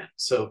base grant.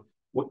 So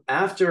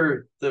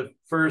after the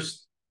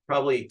first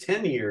probably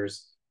 10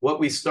 years, what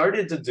we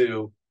started to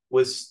do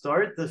was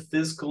start the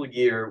fiscal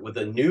year with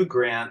a new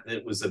grant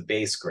that was a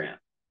base grant.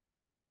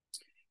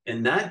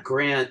 And that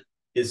grant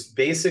is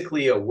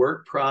basically a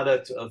work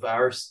product of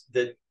ours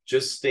that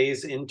just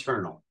stays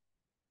internal.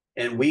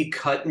 And we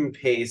cut and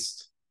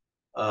paste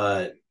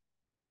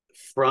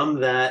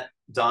from that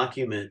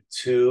document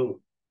to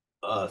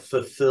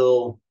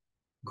fulfill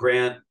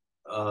grant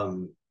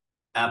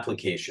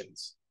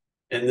applications.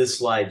 And this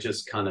slide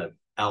just kind of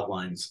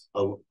outlines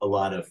a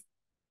lot of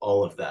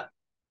all of that.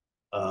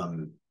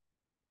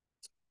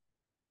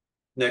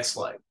 Next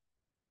slide.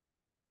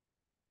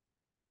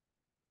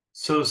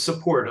 So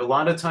support. A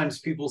lot of times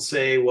people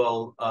say,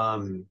 well,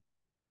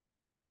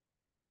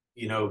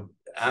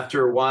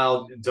 after a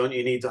while, don't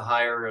you need to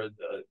hire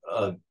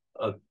a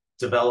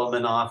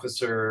development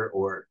officer?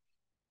 Or,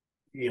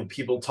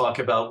 people talk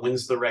about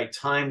when's the right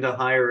time to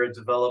hire a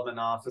development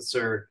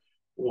officer,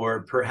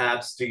 or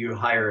perhaps do you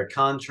hire a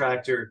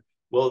contractor?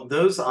 Well,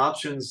 those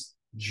options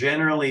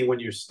generally, when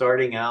you're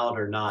starting out,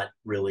 are not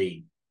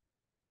really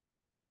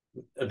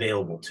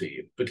available to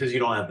you because you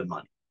don't have the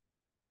money.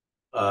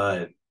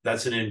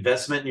 That's an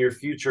investment in your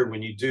future.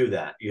 When you do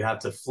that, you have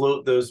to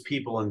float those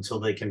people until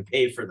they can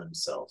pay for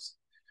themselves.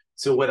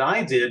 So what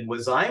I did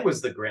was I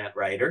was the grant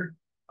writer.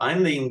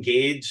 I'm the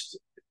engaged,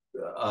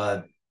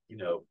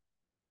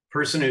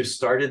 person who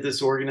started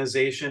this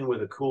organization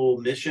with a cool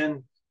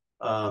mission.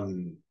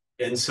 And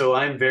so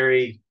I'm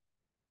very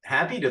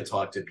happy to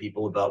talk to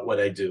people about what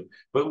I do.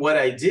 But what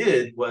I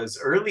did was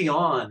early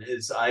on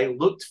is I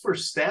looked for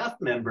staff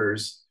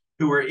members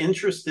who were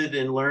interested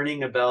in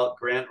learning about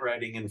grant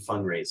writing and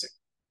fundraising.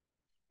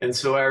 And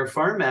so our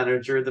farm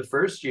manager, the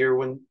first year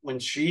when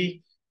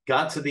she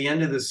got to the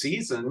end of the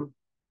season,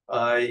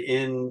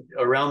 in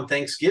around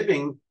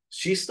Thanksgiving,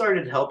 she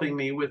started helping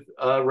me with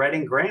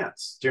writing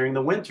grants during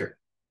the winter.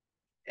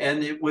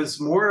 And it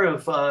was more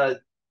of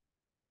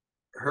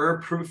her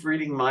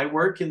proofreading my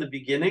work in the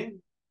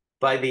beginning.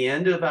 By the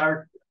end of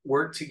our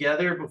work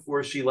together,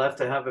 before she left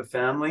to have a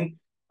family,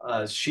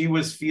 she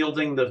was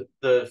fielding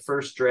the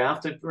first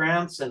draft of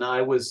grants, and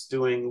I was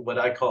doing what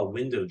I call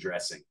window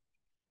dressing.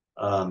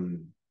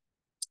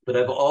 But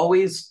I've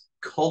always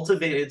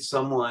cultivated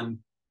someone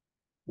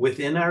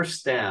within our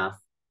staff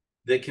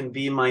that can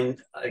be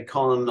I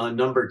call them a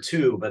number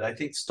two, but I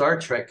think Star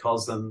Trek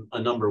calls them a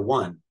number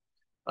one.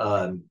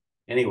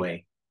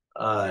 Anyway,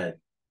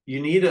 you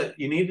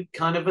need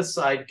kind of a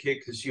sidekick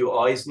because you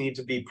always need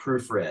to be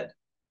proofread.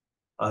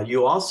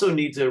 You also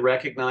need to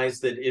recognize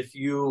that if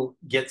you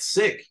get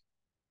sick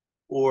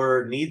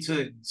or need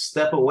to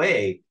step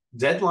away,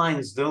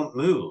 deadlines don't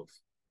move.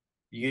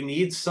 You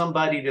need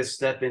somebody to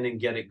step in and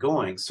get it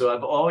going. So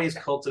I've always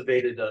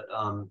cultivated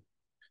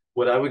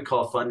what I would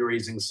call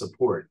fundraising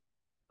support.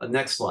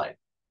 Next slide.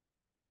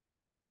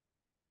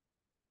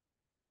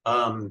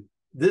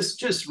 This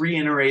just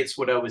reiterates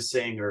what I was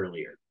saying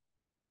earlier.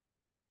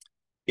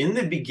 In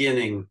the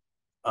beginning,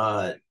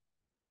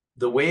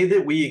 the way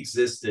that we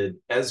existed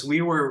as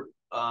we were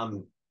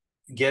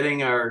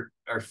getting our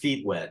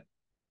feet wet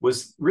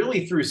was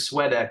really through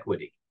sweat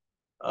equity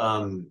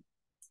and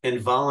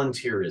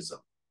volunteerism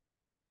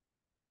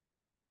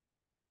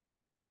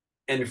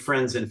and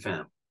friends and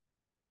family.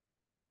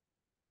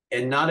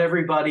 And not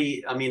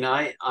everybody, I mean,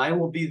 I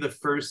will be the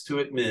first to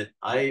admit,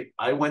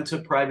 I went to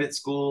private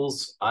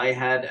schools. I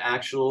had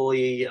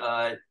actually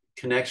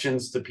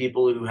connections to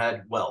people who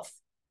had wealth.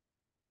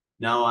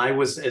 Now, I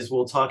was, as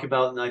we'll talk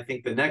about in I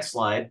think the next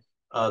slide,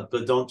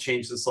 but don't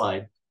change the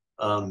slide,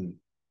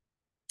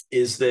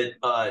 is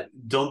that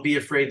don't be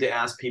afraid to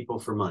ask people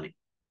for money.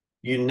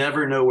 You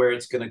never know where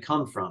it's going to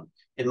come from.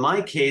 In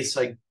my case,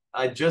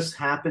 I just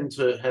happened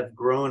to have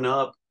grown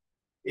up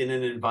in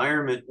an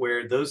environment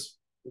where those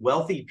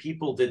wealthy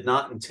people did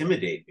not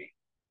intimidate me.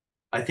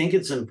 I think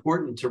it's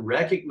important to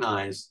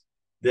recognize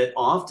that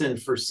often,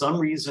 for some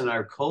reason,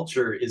 our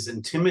culture is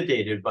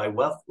intimidated by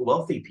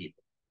wealthy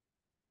people.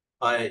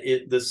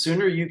 The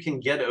sooner you can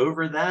get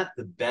over that,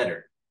 the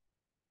better.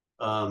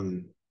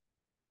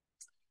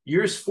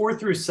 Years 4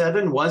 through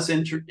 7 was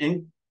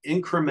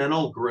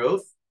incremental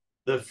growth.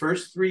 The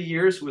first 3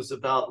 years was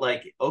about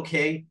like,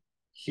 okay,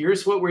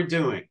 here's what we're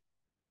doing.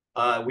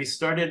 We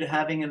started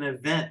having an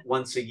event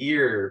once a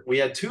year. We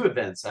had 2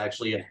 events,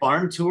 actually, a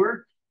farm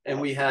tour, and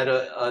we had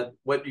a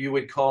what you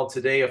would call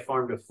today a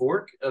farm to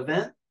fork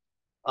event.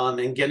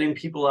 And getting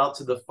people out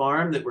to the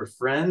farm that were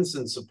friends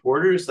and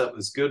supporters, that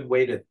was a good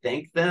way to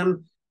thank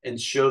them and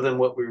show them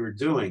what we were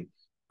doing.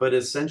 But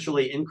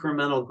essentially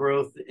incremental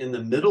growth in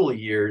the middle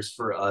years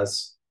for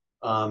us.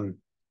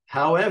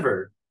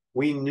 However,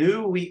 we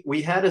knew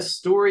we had a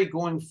story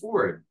going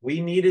forward.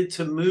 We needed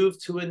to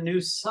move to a new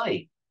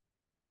site.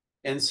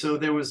 And so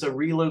there was a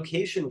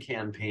relocation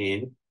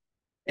campaign,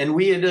 and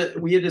we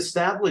had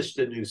established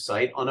a new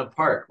site on a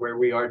park where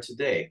we are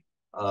today.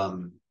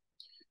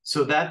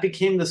 So that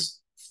became this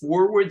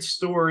forward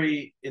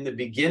story. In the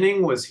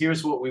beginning was,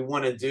 here's what we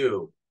want to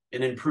do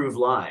and improve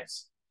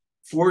lives.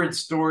 Forward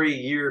story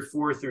year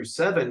 4 through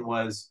 7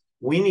 was,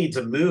 we need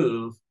to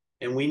move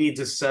and we need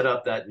to set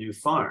up that new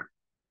farm.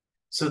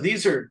 So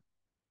these are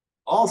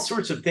all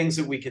sorts of things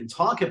that we can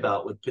talk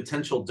about with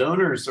potential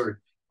donors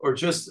or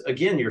just,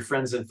 again, your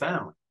friends and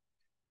family.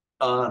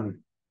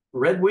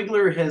 Red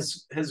Wiggler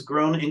has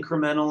grown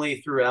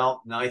incrementally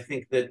throughout, and I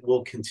think that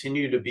will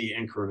continue to be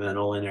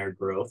incremental in our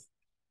growth.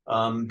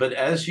 But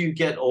as you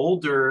get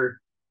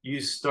older,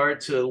 you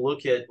start to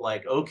look at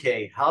like,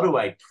 okay, how do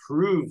I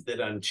prove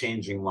that I'm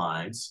changing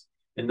lives?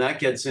 And that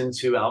gets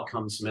into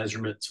outcomes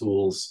measurement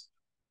tools.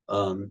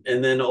 And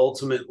then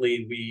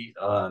ultimately we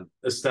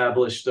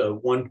established a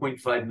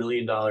 $1.5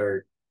 million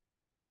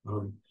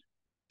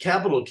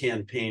capital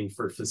campaign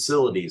for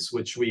facilities,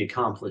 which we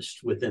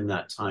accomplished within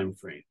that time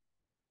frame.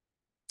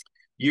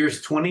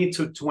 Years 20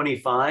 to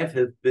 25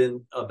 have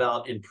been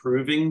about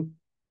improving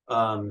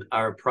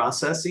our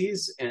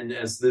processes. And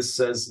as this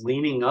says,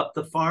 leaning up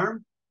the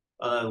farm.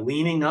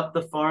 Leaning up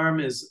the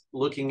farm is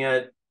looking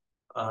at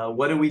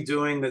what are we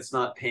doing that's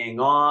not paying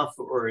off,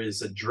 or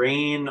is a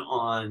drain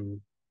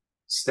on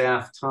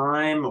staff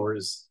time, or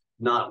is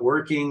not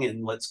working,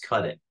 and let's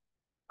cut it.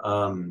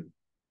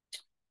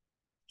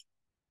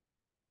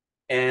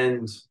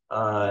 And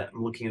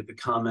I'm looking at the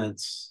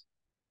comments.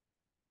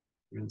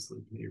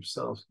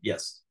 Yourself.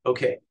 Yes.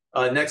 Okay.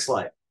 Next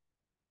slide.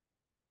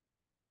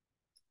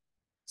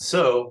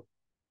 So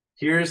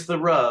here's the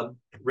rub.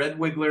 Red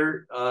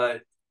Wiggler,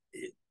 as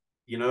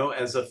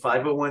a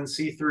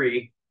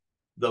 501c3,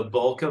 the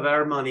bulk of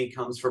our money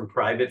comes from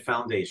private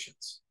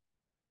foundations.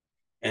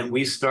 And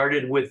we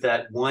started with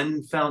that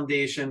one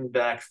foundation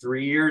back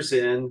 3 years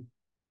in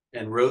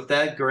and wrote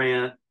that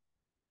grant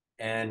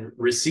and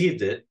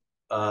received it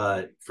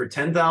for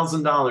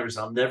 $10,000.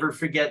 I'll never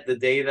forget the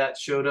day that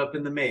showed up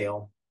in the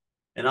mail.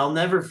 And I'll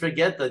never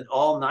forget the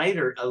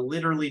all-nighter. I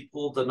literally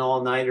pulled an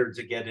all-nighter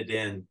to get it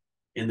in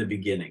the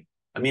beginning.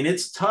 I mean,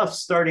 it's tough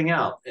starting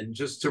out, and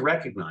just to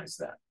recognize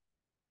that.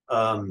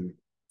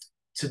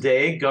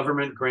 Today,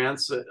 government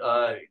grants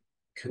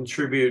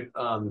contribute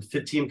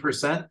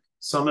 15%.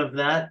 Some of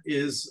that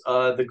is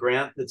the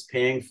grant that's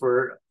paying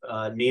for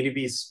me to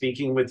be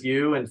speaking with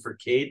you and for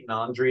Kate and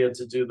Andrea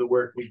to do the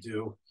work we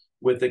do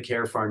with the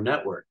Care Farm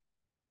Network.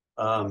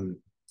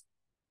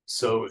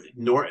 So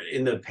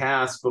in the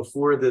past,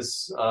 before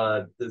this,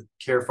 the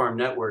Care Farm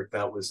Network,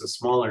 that was a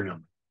smaller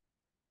number.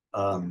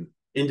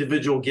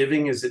 Individual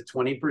giving is at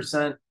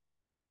 20%.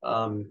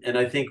 And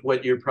I think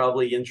what you're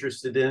probably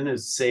interested in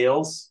is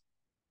sales,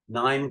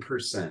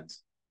 9%.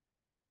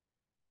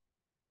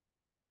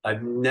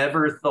 I've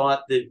never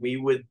thought that we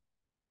would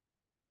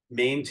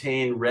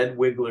maintain Red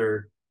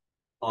Wiggler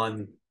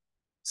on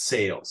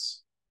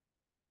sales.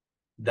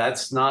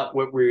 That's not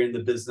what we're in the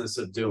business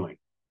of doing.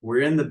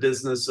 We're in the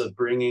business of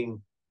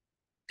bringing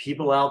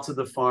people out to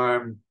the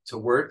farm to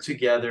work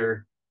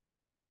together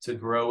to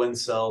grow and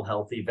sell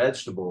healthy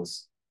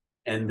vegetables.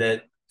 And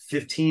that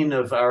 15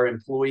 of our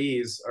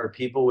employees are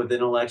people with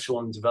intellectual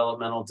and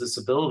developmental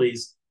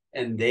disabilities,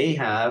 and they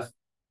have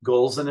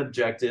goals and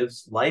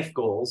objectives, life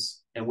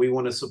goals, and we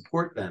want to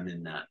support them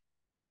in that.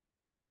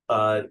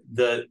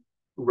 The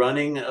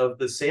running of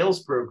the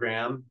sales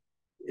program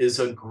is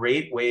a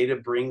great way to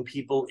bring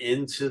people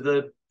into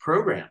the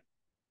program.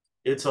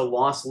 It's a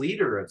loss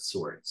leader of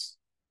sorts.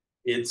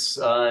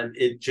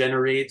 It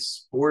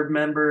generates board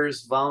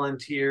members,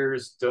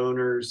 volunteers,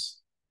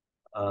 donors.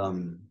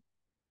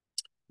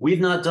 We've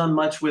not done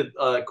much with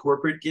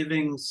corporate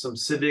giving. Some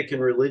civic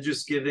and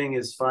religious giving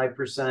is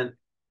 5%.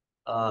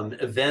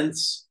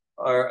 Events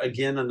are,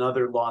 again,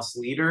 another loss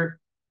leader.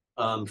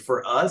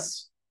 For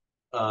us,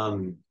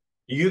 some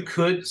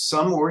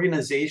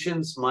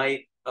organizations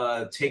might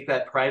take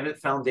that private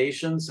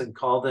foundations and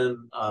call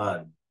them,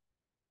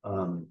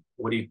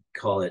 what do you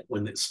call it,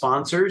 when it's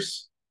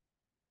sponsors?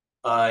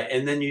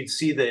 And then you'd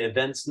see the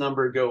events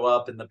number go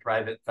up and the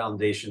private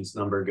foundations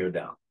number go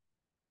down.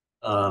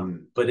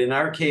 But in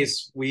our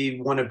case, we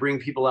want to bring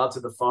people out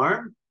to the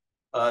farm.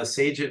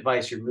 Sage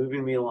advice, you're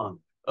moving me along.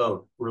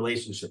 Oh,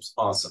 relationships,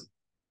 awesome.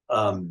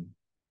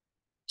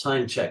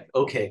 Time check,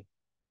 okay.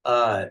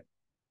 I'll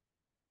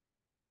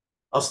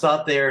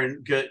stop there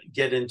and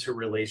get into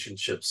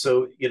relationships.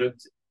 So,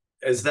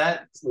 as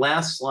that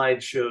last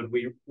slide showed,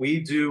 we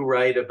do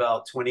write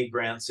about 20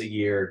 grants a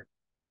year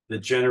that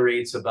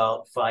generates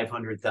about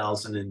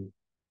 500,000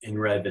 in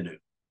revenue.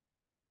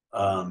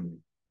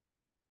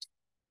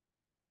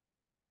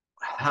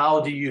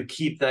 How do you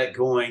keep that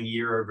going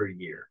year over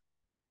year?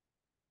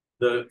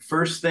 The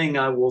first thing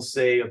I will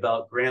say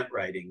about grant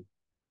writing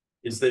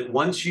is that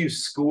once you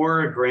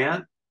score a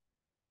grant,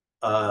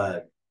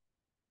 the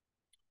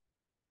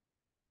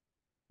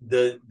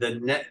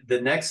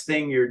next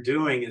thing you're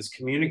doing is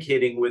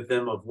communicating with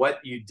them of what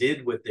you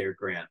did with their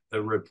grant,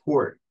 the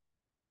report.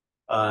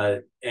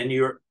 And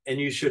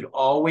you should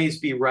always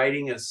be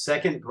writing a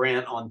second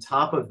grant on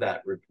top of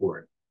that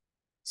report.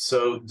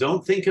 So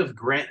don't think of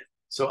grant.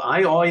 So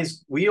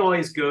we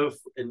always go,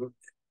 in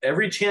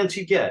every chance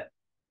you get,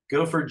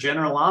 go for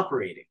general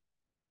operating.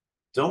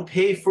 Don't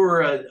pay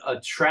for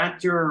a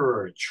tractor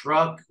or a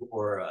truck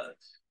or a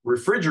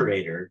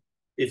refrigerator.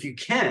 If you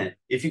can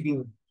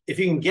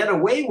get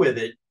away with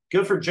it,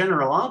 go for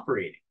general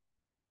operating.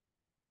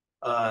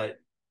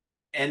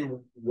 And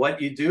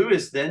what you do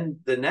is then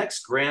the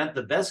next grant,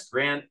 the best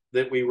grant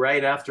that we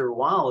write after a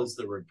while is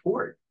the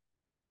report.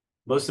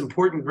 Most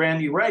important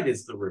grant you write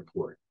is the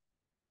report.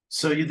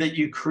 So that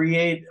you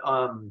create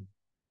a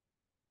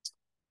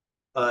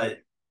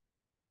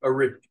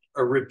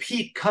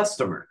repeat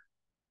customer,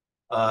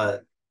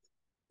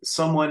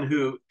 someone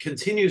who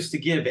continues to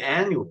give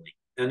annually,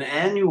 an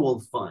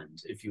annual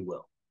fund, if you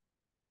will.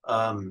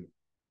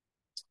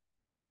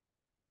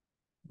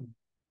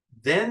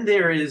 Then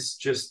there is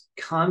just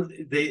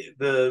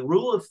the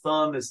rule of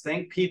thumb is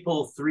thank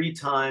people 3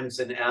 times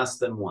and ask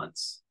them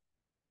once.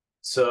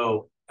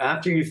 So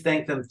after you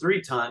thank them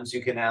 3 times,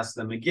 you can ask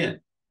them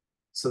again.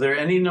 So there are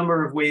any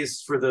number of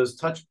ways for those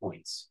touch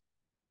points.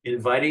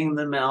 Inviting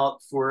them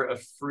out for a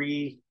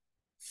free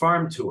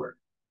farm tour,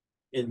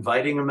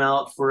 inviting them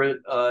out for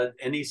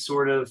any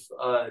sort of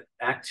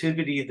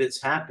activity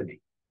that's happening.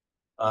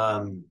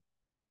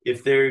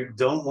 If they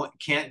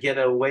can't get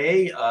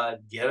away,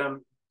 get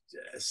them.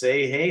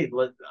 Say, hey,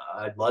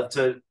 I'd love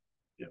to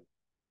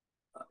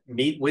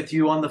meet with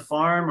you on the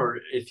farm, or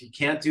if you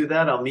can't do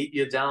that, I'll meet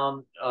you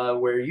down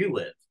where you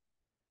live.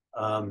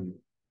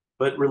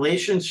 But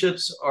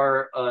relationships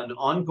are an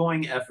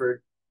ongoing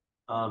effort.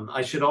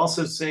 I should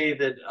also say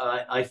that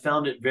I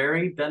found it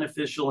very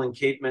beneficial, and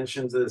Kate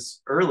mentioned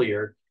this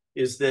earlier,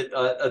 is that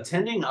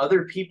attending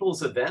other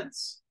people's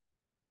events,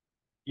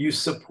 you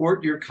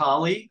support your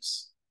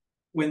colleagues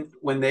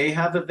when they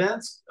have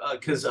events,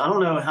 because I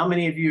don't know how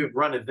many of you have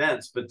run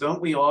events, but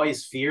don't we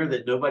always fear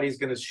that nobody's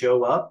going to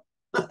show up,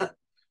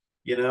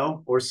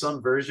 or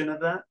some version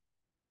of that?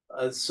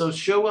 So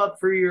show up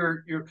for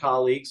your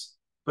colleagues,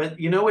 but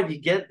you know what you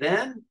get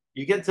then?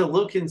 You get to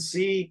look and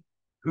see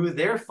who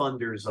their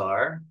funders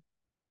are.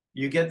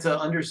 You get to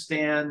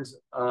understand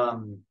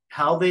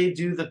how they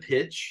do the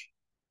pitch.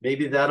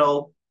 Maybe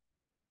that'll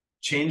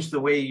change the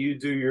way you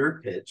do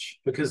your pitch,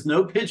 because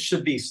no pitch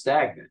should be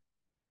stagnant.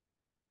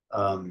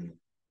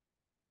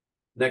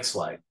 Next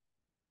slide.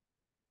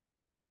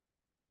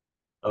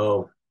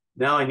 Oh,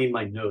 now I need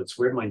my notes.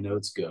 Where'd my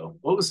notes go?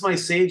 What was my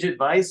sage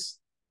advice?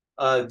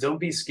 Don't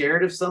be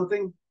scared of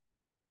something.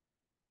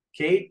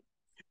 Kate?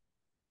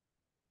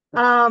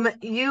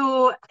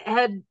 You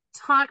had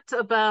talked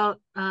about,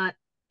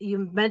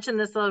 you mentioned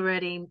this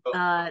already.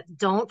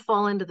 Don't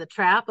fall into the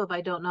trap of I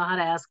don't know how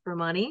to ask for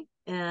money,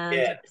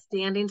 and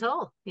standing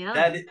tall.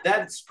 Yeah.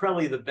 That's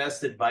probably the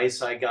best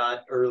advice I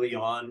got early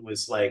on,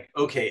 was like,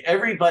 okay,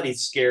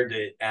 everybody's scared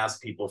to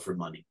ask people for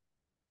money.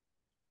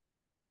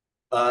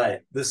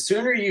 The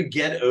sooner you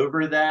get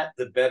over that,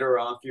 the better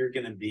off you're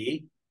going to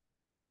be.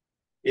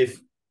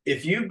 If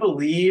if you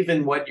believe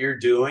in what you're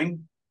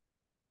doing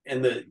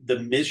and the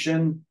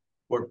mission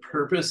or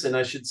purpose, and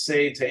I should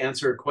say, to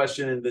answer a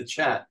question in the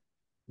chat,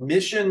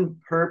 mission,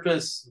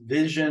 purpose,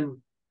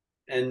 vision,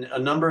 and a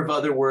number of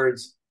other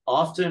words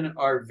often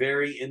are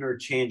very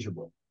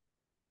interchangeable.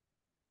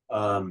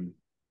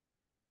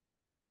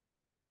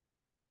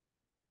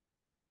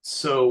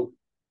 So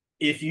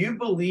if you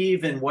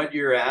believe in what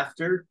you're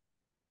after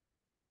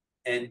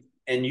and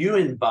you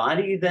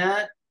embody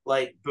that,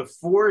 like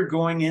before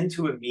going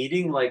into a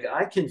meeting, like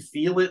I can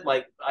feel it.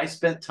 Like I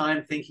spent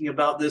time thinking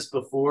about this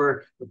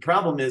before. The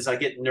problem is I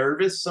get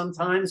nervous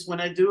sometimes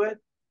when I do it.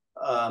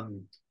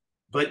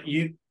 But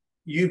you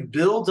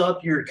build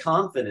up your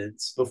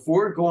confidence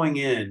before going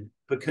in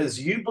because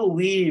you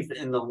believe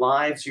in the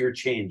lives you're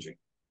changing,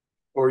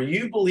 or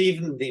you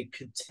believe in the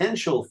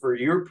potential for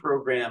your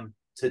program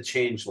to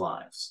change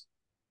lives.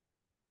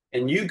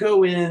 And you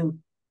go in,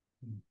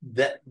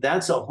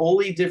 that's a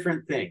wholly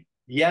different thing.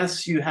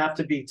 Yes, you have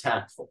to be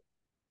tactful.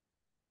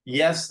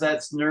 Yes,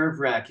 that's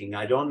nerve-wracking.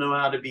 I don't know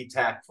how to be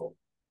tactful.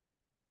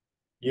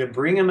 You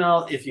bring them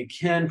out, if you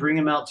can, bring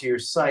them out to your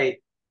site,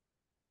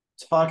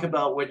 talk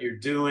about what you're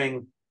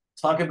doing,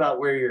 talk about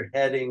where you're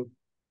heading,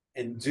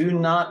 and do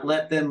not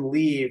let them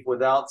leave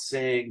without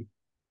saying,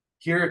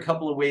 here are a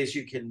couple of ways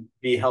you can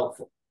be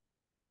helpful.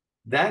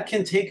 That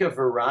can take a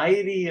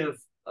variety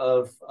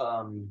of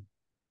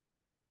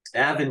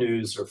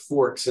avenues or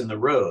forks in the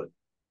road.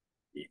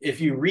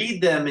 If you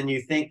read them and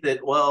you think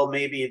that, well,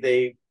 maybe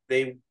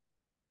they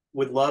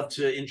would love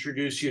to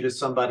introduce you to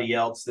somebody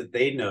else that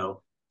they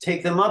know,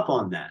 take them up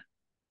on that.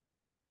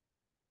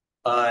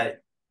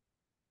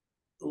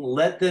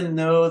 Let them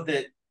know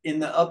that in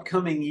the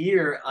upcoming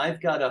year, I've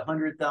got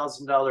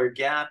 $100,000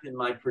 gap in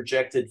my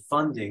projected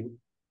funding,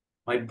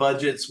 my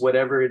budget's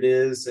whatever it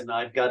is, and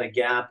I've got a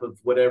gap of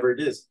whatever it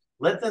is.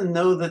 Let them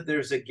know that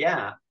there's a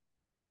gap.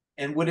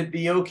 And would it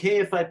be okay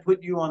if I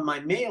put you on my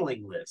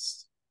mailing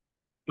list,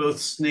 both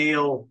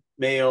snail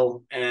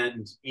mail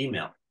and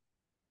email?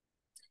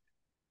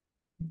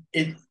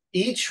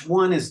 Each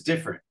one is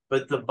different,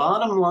 but the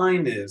bottom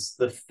line is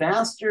the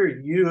faster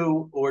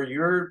you or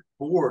your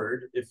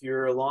board, if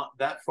you're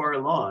that far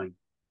along,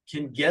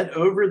 can get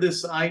over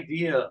this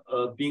idea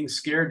of being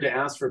scared to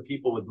ask for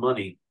people with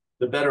money,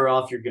 the better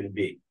off you're going to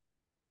be.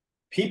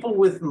 People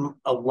with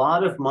a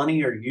lot of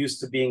money are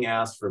used to being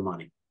asked for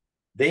money.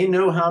 They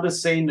know how to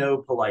say no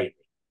politely.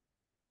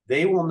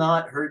 They will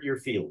not hurt your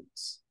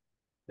feelings.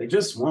 They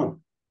just won't.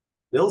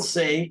 They'll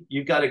say,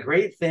 you've got a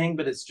great thing,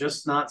 but it's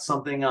just not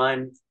something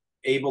I'm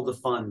able to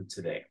fund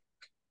today.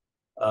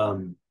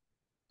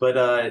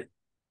 But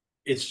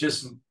it's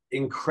just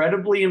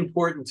incredibly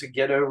important to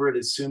get over it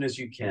as soon as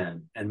you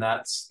can. And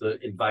that's the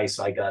advice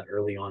I got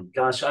early on.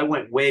 Gosh, I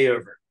went way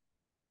over.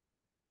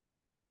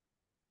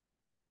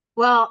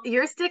 Well,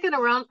 you're sticking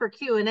around for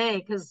Q&A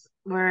because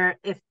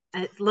if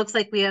it looks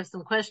like we have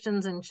some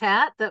questions in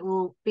chat that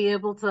we'll be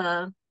able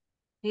to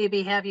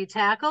maybe have you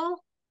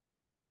tackle.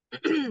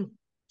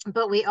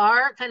 But we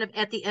are kind of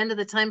at the end of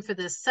the time for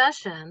this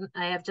session.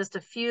 I have just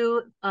a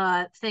few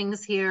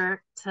things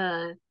here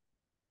to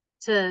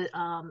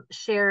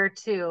share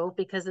too,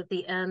 because at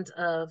the end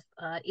of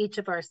each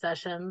of our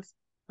sessions,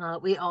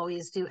 we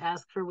always do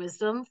ask for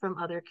wisdom from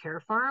other care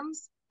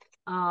farms.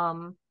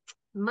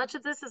 Much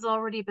of this has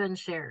already been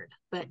shared,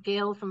 but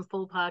Gail from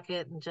Full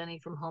Pocket and Jenny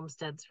from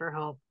Homesteads for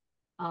Hope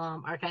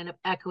are kind of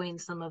echoing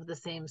some of the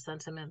same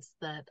sentiments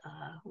that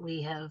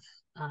we have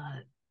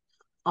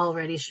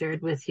already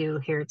shared with you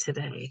here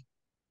today.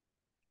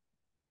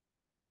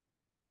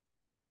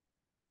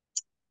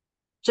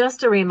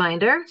 Just a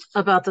reminder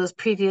about those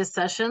previous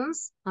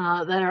sessions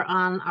that are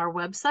on our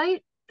website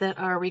that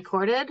are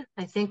recorded.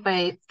 I think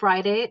by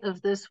Friday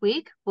of this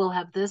week, we'll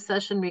have this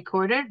session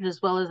recorded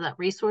as well as that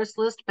resource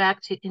list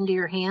back into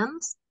your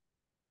hands.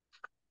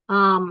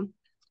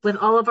 With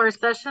all of our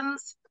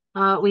sessions,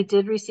 we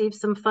did receive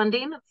some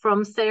funding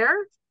from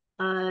SARE.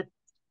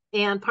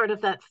 And part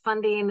of that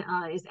funding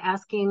is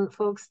asking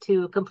folks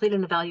to complete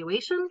an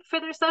evaluation for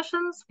their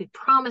sessions. We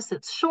promise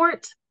it's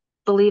short.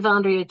 Believe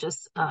Andrea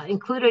just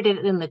included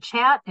it in the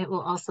chat. It will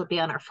also be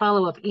on our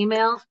follow-up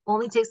email.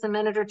 Only takes a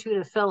minute or two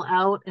to fill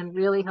out and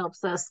really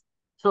helps us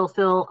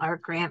fulfill our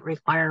grant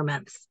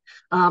requirements.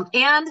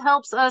 And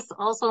helps us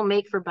also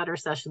make for better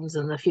sessions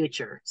in the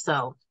future.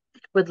 So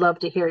would love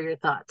to hear your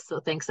thoughts. So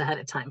thanks ahead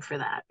of time for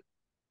that.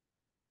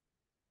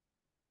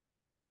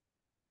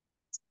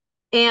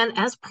 And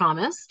as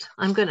promised,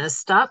 I'm going to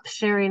stop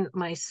sharing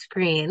my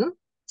screen.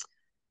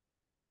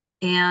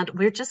 And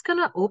we're just going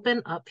to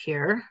open up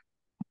here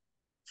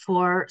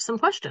for some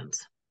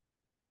questions.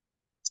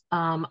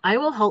 I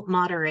will help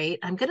moderate.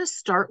 I'm going to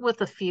start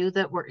with a few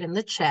that were in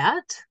the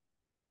chat.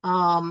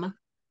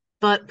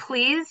 But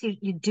please,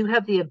 you do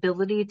have the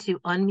ability to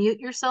unmute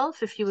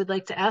yourself if you would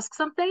like to ask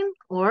something,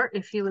 or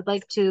if you would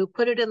like to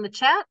put it in the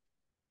chat,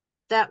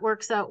 that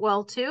works out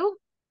well too.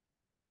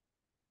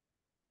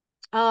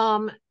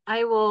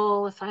 I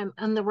will, if I'm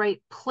in the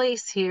right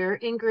place here,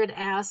 Ingrid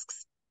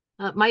asks,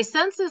 my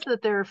sense is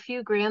that there are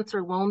few grants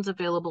or loans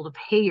available to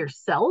pay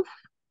yourself.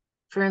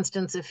 For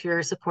instance, if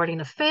you're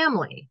supporting a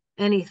family,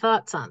 any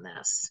thoughts on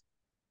this?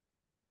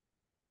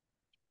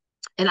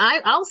 And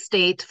I'll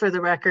state for the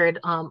record,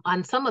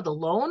 on some of the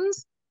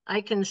loans,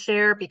 I can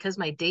share because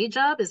my day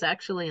job is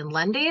actually in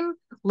lending.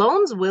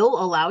 Loans will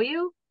allow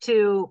you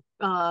to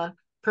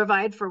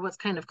provide for what's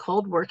kind of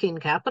called working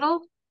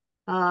capital.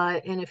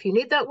 And if you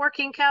need that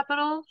working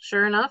capital,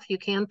 sure enough, you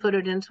can put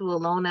it into a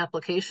loan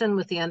application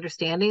with the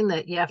understanding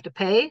that you have to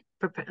pay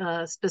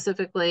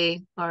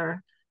specifically,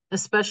 or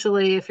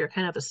especially if you're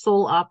kind of a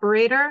sole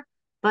operator,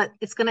 but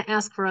it's going to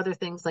ask for other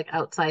things like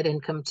outside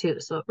income too.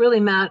 So it really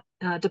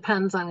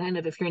depends on kind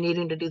of if you're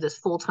needing to do this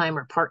full-time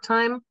or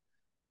part-time.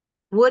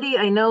 Woody,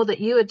 I know that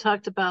you had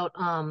talked about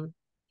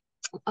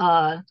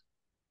uh,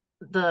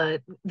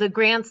 the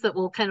grants that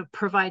will kind of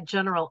provide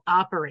general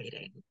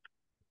operating.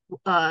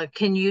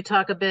 Can you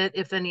talk a bit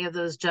if any of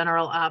those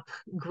general op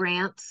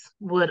grants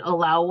would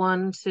allow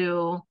one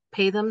to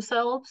pay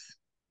themselves?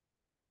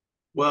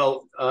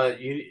 Well,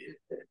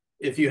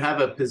 if you have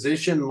a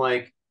position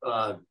like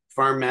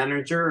farm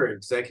manager or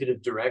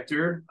executive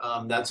director,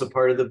 that's a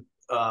part of the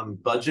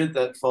budget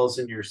that falls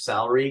in your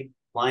salary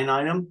line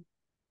item.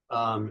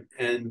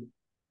 And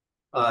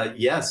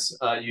yes,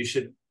 you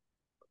should.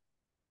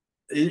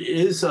 It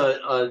is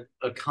a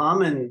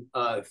common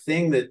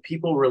thing that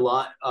people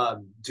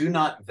do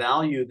not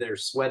value their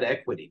sweat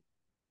equity.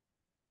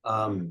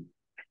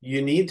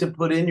 You need to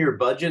put in your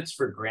budgets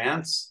for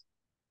grants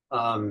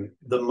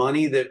the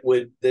money that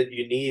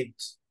you need.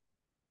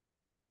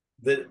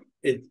 That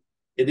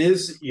it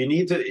is, you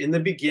need to, in the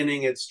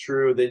beginning, it's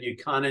true that you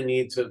kind of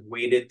need to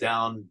weight it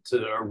down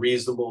to a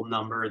reasonable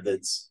number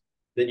that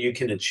you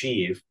can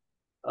achieve.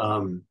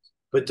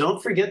 But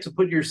don't forget to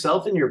put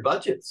yourself in your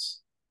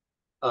budgets.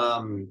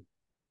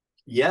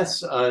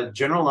 Yes,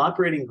 general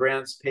operating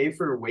grants pay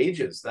for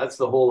wages. That's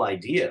the whole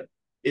idea.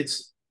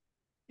 It's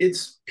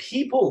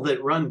people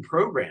that run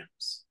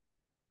programs,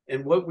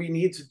 and what we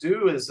need to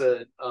do as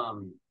a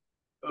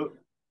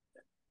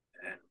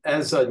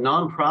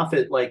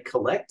nonprofit like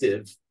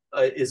collective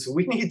is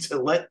we need to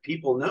let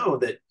people know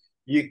that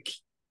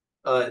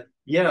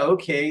yeah,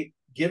 okay,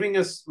 giving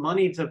us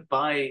money to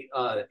buy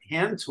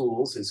hand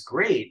tools is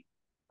great,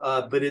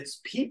 but it's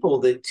people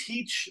that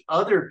teach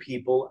other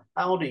people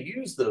how to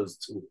use those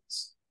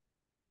tools.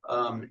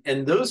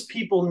 And those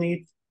people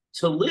need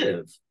to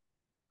live.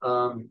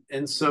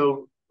 And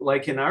so,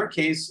 like in our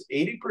case,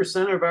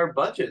 80% of our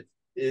budget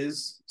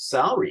is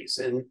salaries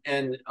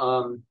and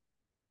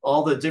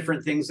all the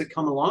different things that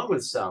come along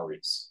with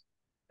salaries.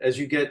 As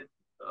you get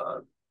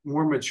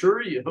more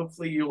mature,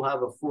 hopefully you'll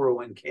have a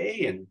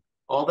 401k and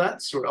all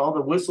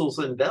the whistles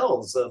and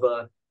bells of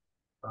a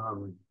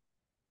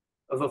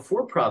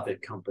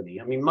for-profit company.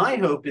 I mean, my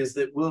hope is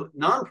that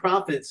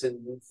nonprofits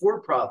and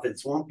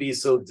for-profits won't be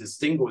so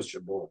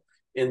distinguishable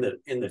in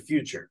the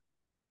future.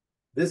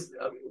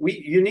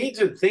 You need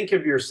to think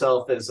of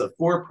yourself as a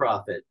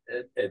for-profit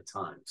at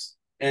times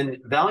and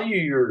value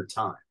your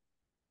time.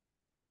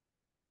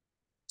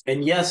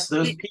 And yes,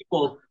 those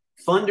people,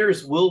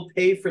 funders will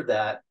pay for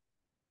that,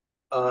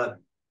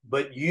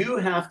 but you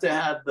have to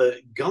have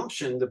the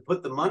gumption to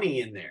put the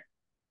money in there.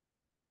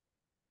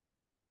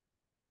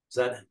 Is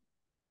that?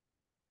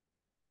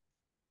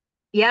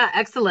 Yeah,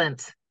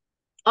 excellent.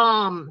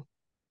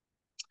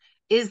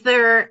 Is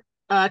there,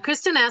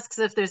 Kristen asks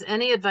if there's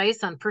any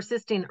advice on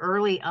persisting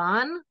early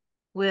on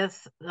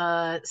with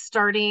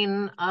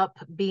starting up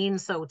being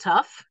so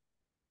tough.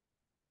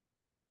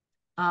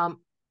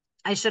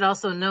 I should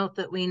also note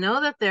that we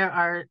know that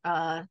there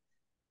are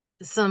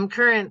some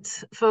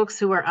current folks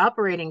who are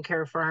operating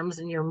care farms,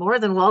 and you're more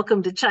than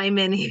welcome to chime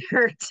in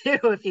here too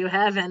if you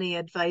have any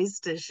advice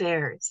to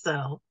share.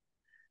 So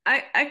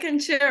I can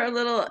share a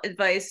little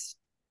advice,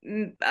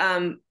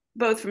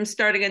 both from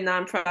starting a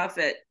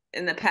nonprofit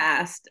in the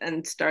past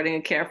and starting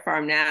a care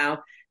farm now.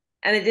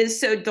 And it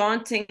is so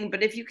daunting,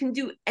 but if you can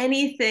do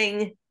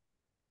anything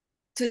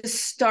to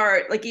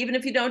start, like even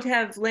if you don't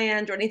have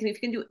land or anything,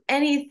 if you can do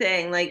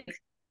anything like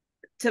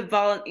to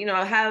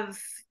have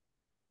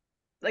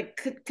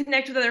like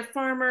connect with other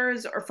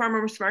farmers or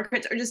farmers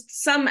markets or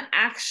just some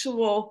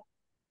actual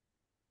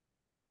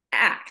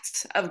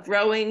act of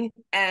growing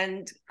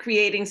and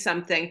creating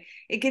something,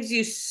 it gives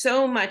you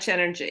so much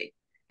energy.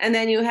 And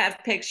then you have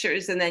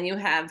pictures, and then you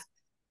have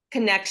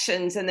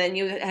connections, and then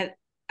you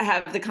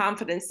have the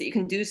confidence that you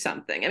can do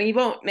something. I mean, you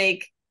won't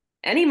make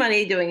any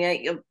money doing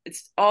it.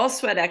 It's all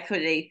sweat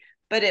equity,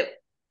 but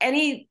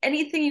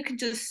anything you can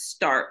just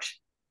start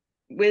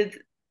with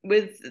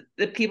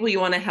the people you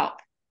want to help,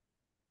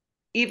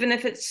 even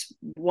if it's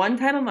one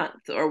time a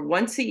month or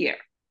once a year,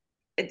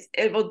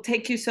 it will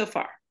take you so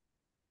far.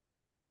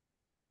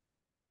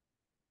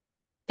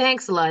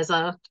 thanks,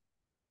 Eliza.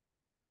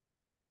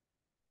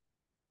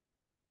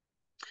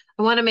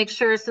 I want to make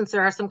sure, since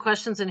there are some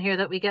questions in here,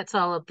 that we get to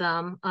all of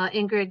them.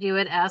 Ingrid, you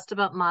had asked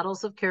about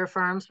models of care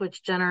farms,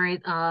 which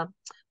generate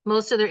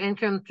most of their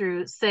income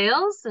through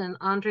sales. And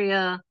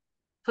Andrea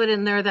put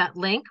in there that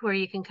link where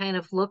you can kind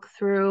of look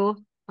through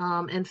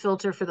and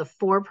filter for the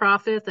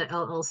for-profit, the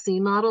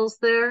LLC models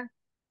there.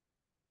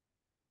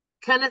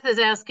 Kenneth is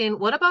asking,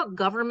 what about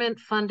government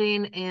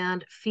funding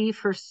and fee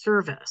for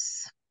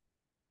service?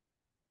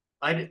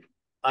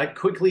 I'd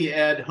quickly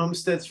add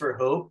Homesteads for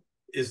Hope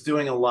is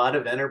doing a lot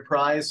of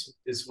enterprise,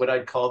 is what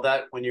I'd call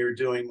that when you're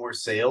doing more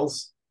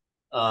sales.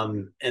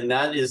 And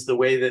that is the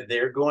way that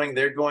they're going.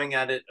 They're going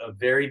at it a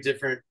very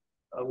different,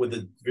 with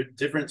a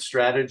different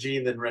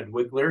strategy than Red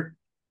Wiggler.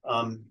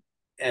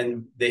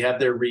 And they have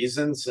their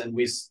reasons, and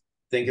we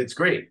think it's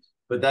great.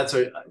 But that's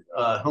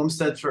a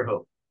Homesteads for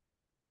Hope.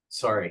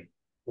 Sorry.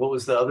 What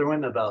was the other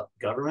one about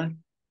government?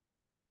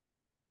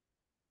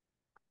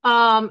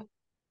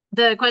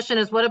 The question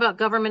is, what about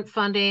government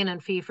funding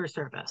and fee for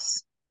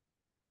service?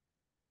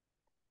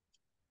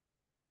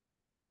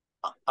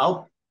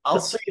 I'll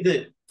say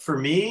that for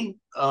me,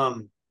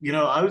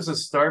 I was a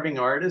starving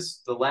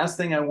artist. The last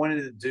thing I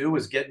wanted to do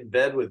was get in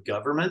bed with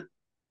government.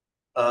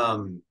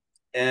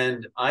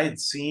 And I had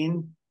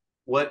seen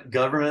what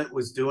government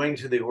was doing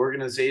to the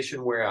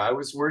organization where I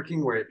was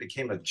working, where it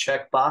became a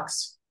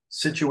checkbox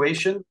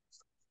situation.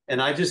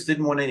 And I just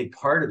didn't want any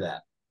part of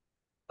that.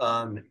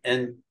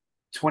 And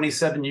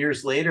 27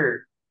 years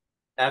later,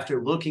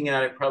 after looking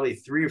at it probably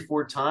 3 or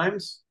 4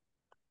 times,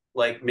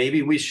 like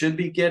maybe we should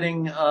be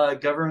getting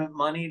government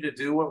money to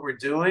do what we're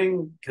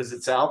doing because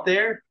it's out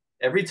there.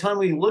 Every time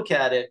we look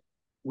at it,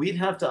 we'd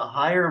have to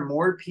hire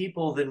more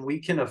people than we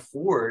can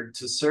afford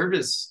to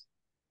service.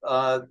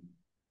 But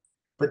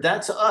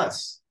that's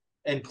us.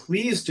 And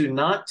please do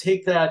not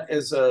take that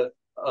as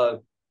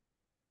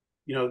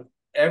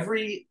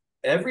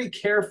every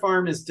care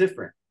farm is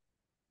different.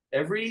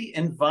 Every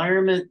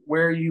environment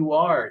where you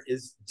are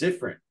is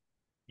different.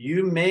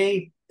 You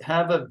may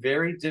have a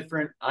very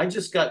different. I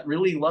just got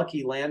really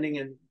lucky landing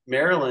in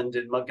Maryland,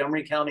 in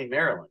Montgomery County,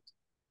 Maryland,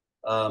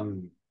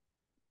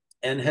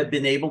 and have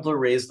been able to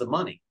raise the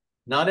money.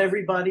 Not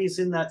everybody's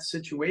in that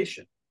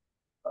situation.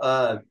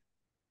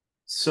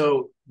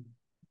 So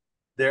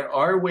there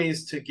are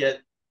ways to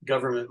get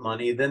government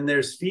money. Then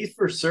there's fee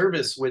for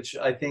service, which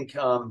I think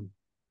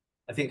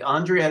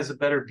Andre has a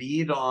better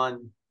bead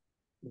on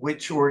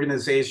which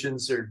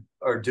organizations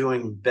are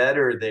doing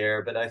better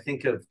there. But I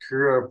think of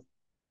Cura,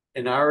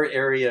 in our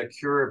area,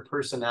 Cura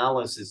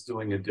Personalis is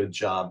doing a good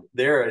job.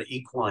 They're an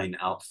equine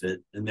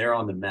outfit, and they're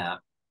on the map.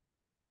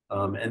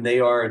 And they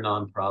are a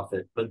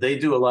nonprofit, but they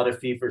do a lot of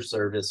fee for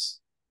service.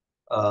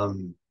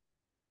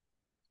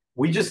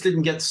 We just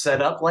didn't get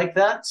set up like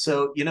that.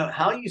 So,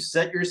 how you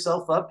set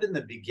yourself up in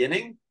the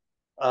beginning,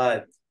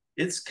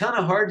 it's kind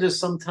of hard to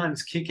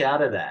sometimes kick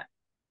out of that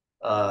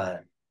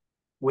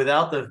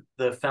without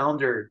the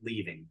founder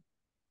leaving.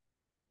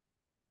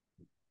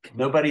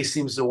 Nobody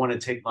seems to want to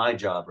take my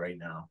job right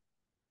now.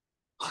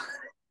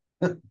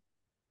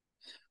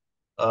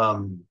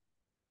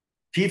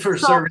 Fee for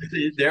service,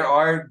 there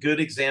are good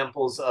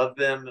examples of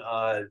them.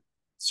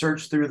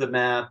 Search through the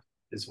map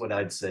is what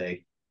I'd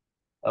say.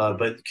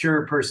 But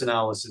Cura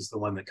Personalis is the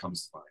one that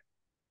comes to mind.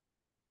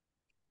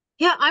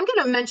 Yeah, I'm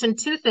going to mention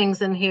 2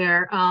 things in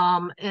here.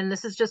 And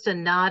this is just a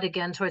nod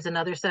again towards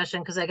another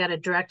session because I got a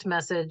direct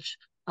message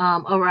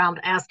around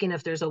asking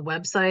if there's a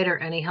website or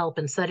any help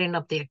in setting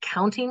up the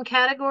accounting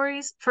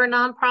categories for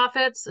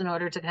nonprofits in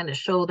order to kind of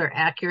show their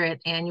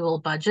accurate annual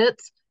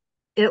budgets.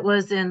 It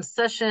was in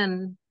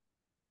session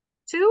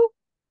 2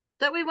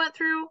 that we went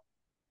through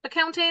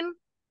accounting.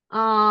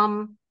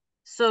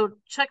 So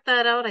check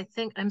that out.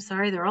 I'm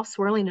sorry, they're all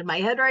swirling in my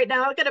head right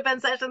now. It could have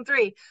been session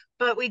 3,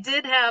 but we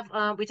did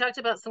have, we talked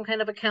about some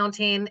kind of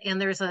accounting, and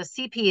there's a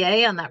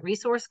CPA on that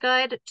resource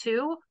guide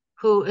too,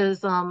 who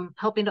is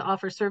helping to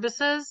offer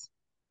services.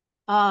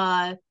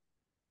 I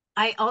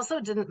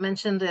also didn't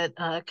mention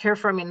that Care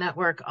Farming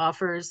Network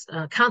offers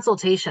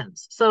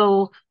consultations.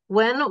 So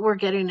when we're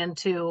getting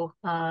into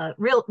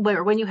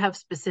when you have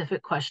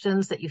specific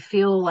questions that you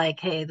feel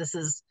like, hey, this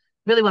is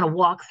really want to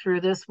walk through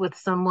this with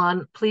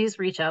someone, please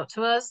reach out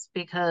to us,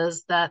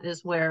 because that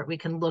is where we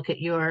can look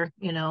at your,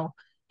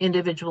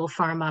 individual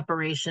farm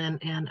operation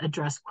and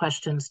address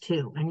questions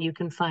too. And you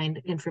can find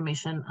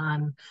information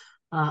on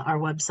our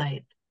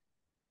website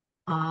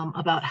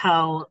about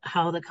how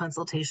the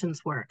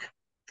consultations work.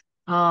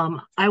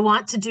 I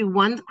want to do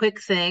one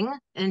quick thing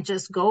and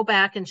just go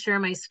back and share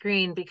my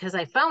screen because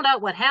I found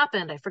out what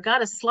happened. I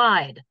forgot a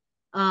slide.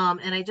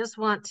 And I just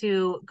want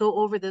to go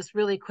over this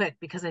really quick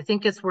because I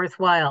think it's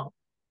worthwhile.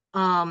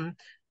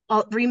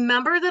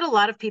 Remember that a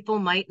lot of people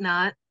might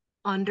not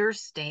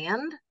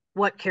understand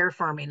what care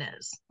farming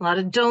is. A lot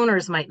of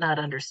donors might not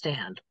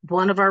understand.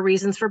 One of our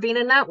reasons for being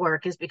a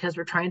network is because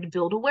we're trying to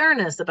build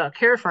awareness about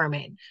care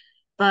farming.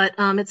 But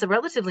it's a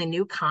relatively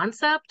new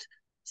concept.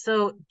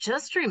 So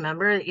just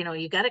remember,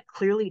 you got to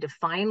clearly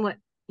define what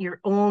your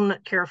own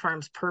care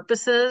farm's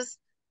purpose is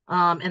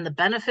and the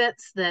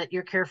benefits that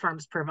your care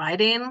farm's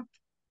providing.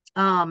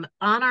 On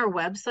our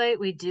website,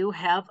 we do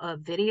have a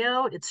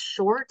video. It's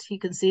short. You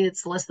can see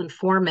it's less than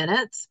 4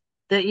 minutes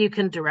that you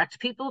can direct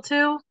people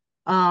to,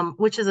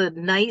 which is a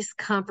nice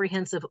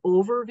comprehensive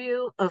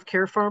overview of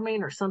care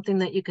farming or something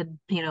that you could,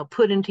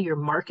 put into your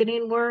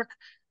marketing work.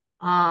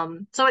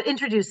 So it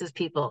introduces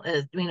people,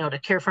 as, to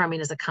care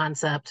farming as a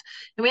concept.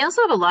 And we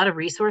also have a lot of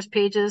resource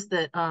pages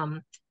that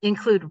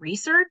include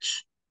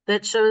research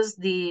that shows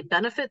the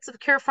benefits of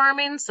care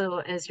farming. So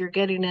as you're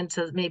getting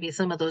into maybe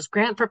some of those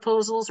grant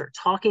proposals or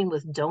talking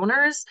with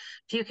donors,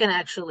 if you can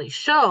actually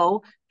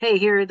show, hey,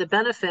 here are the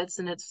benefits,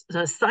 and it's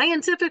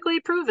scientifically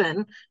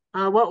proven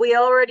what we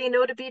already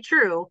know to be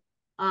true.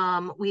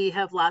 We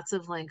have lots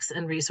of links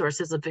and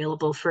resources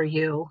available for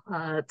you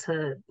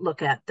to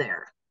look at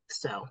there.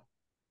 So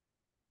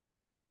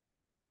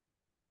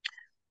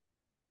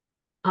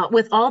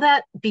with all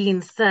that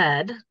being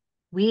said,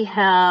 we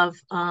have,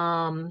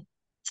 I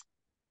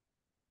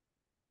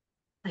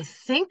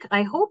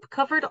hope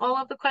covered all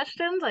of the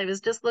questions. I was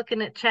just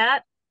looking at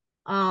chat.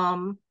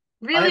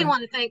 Really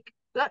want to thank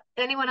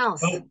anyone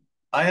else. Oh,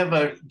 I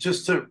have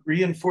just to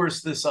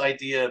reinforce this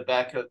idea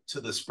back up to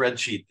the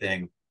spreadsheet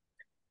thing.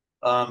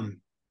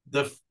 Some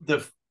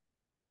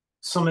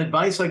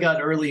advice I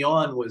got early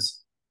on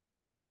was,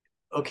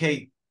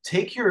 okay,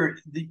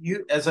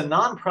 you as a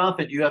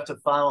nonprofit, you have to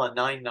file a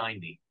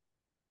 990.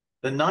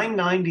 The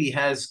 990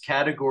 has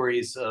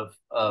categories of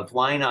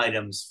line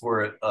items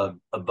for a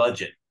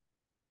budget.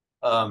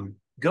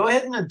 Go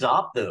ahead and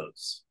adopt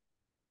those.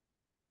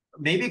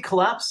 Maybe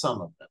collapse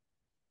some of them.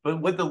 But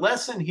what the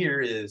lesson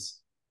here is,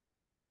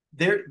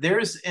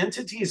 there's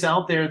entities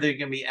out there that are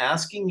going to be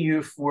asking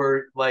you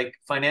for like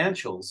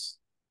financials,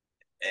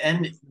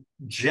 and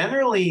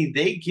generally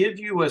they give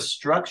you a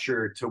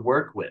structure to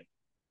work with.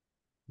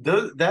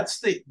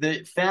 That's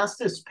the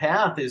fastest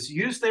path, is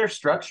use their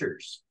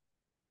structures,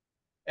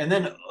 and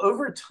then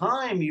over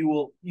time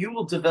you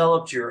will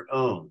develop your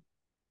own.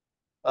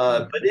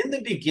 But in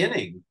the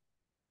beginning,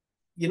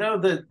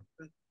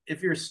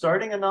 if you're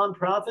starting a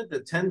nonprofit, the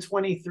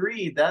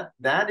 1023,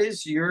 that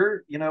is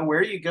your,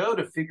 where you go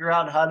to figure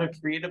out how to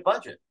create a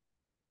budget.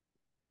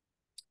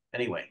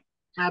 Anyway,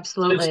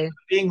 absolutely.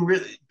 Being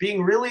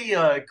really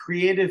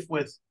creative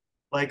with,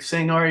 like,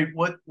 saying, all right,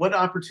 what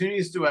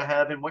opportunities do I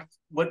have, and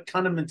what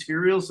kind of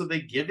materials are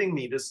they giving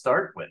me to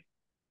start with,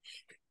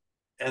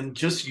 and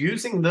just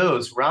using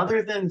those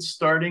rather than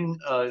starting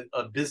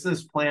a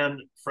business plan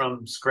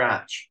from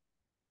scratch.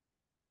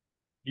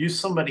 Use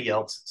somebody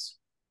else's.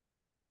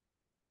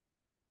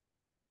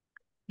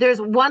 There's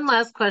one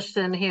last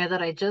question here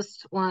that I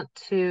just want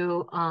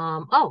to,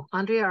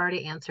 Andrea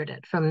already answered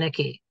it from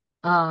Nikki.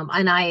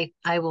 And I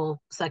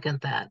will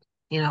second that.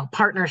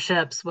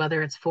 Partnerships,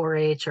 whether it's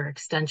 4-H or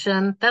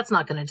extension, that's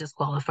not going to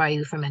disqualify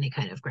you from any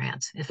kind of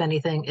grant. If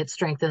anything, it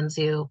strengthens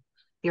your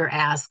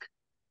ask.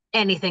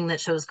 Anything that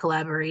shows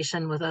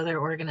collaboration with other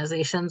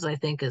organizations, I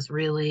think, it's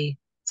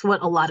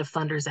what a lot of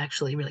funders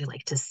actually really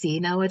like to see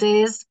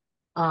nowadays.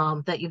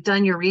 That you've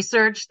done your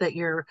research, that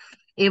you're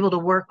able to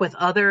work with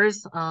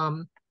others.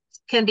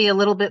 Can be a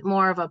little bit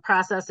more of a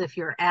process if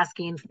you're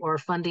asking for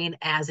funding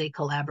as a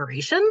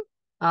collaboration.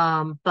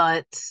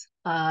 But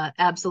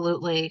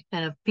absolutely,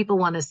 and if people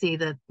want to see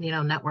that,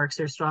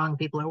 networks are strong,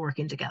 people are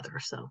working together.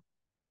 So.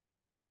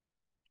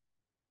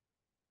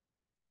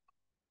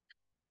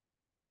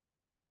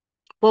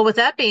 Well, with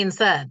that being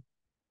said,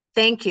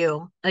 thank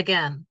you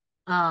again.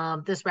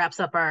 This wraps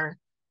up our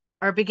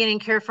beginning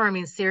care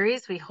farming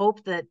series. We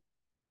hope that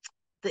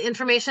the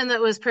information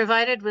that was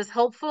provided was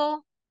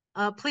helpful.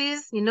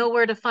 Please, you know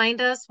where to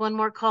find us. One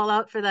more call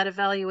out for that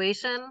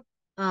evaluation.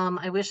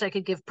 I wish I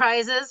could give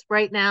prizes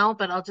right now,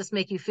 but I'll just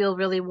make you feel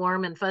really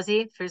warm and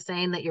fuzzy for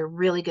saying that you're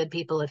really good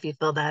people if you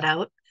fill that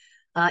out.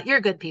 You're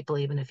good people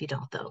even if you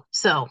don't, though.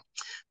 So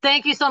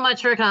thank you so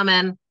much for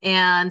coming,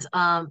 and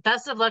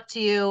best of luck to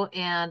you,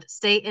 and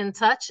stay in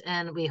touch,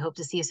 and we hope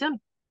to see you soon.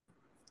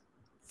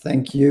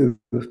 Thank you.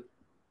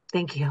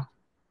 Thank you.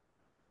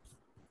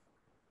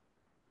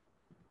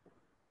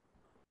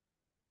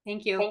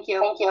 Thank you. Thank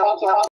you. Thank you. Thank you.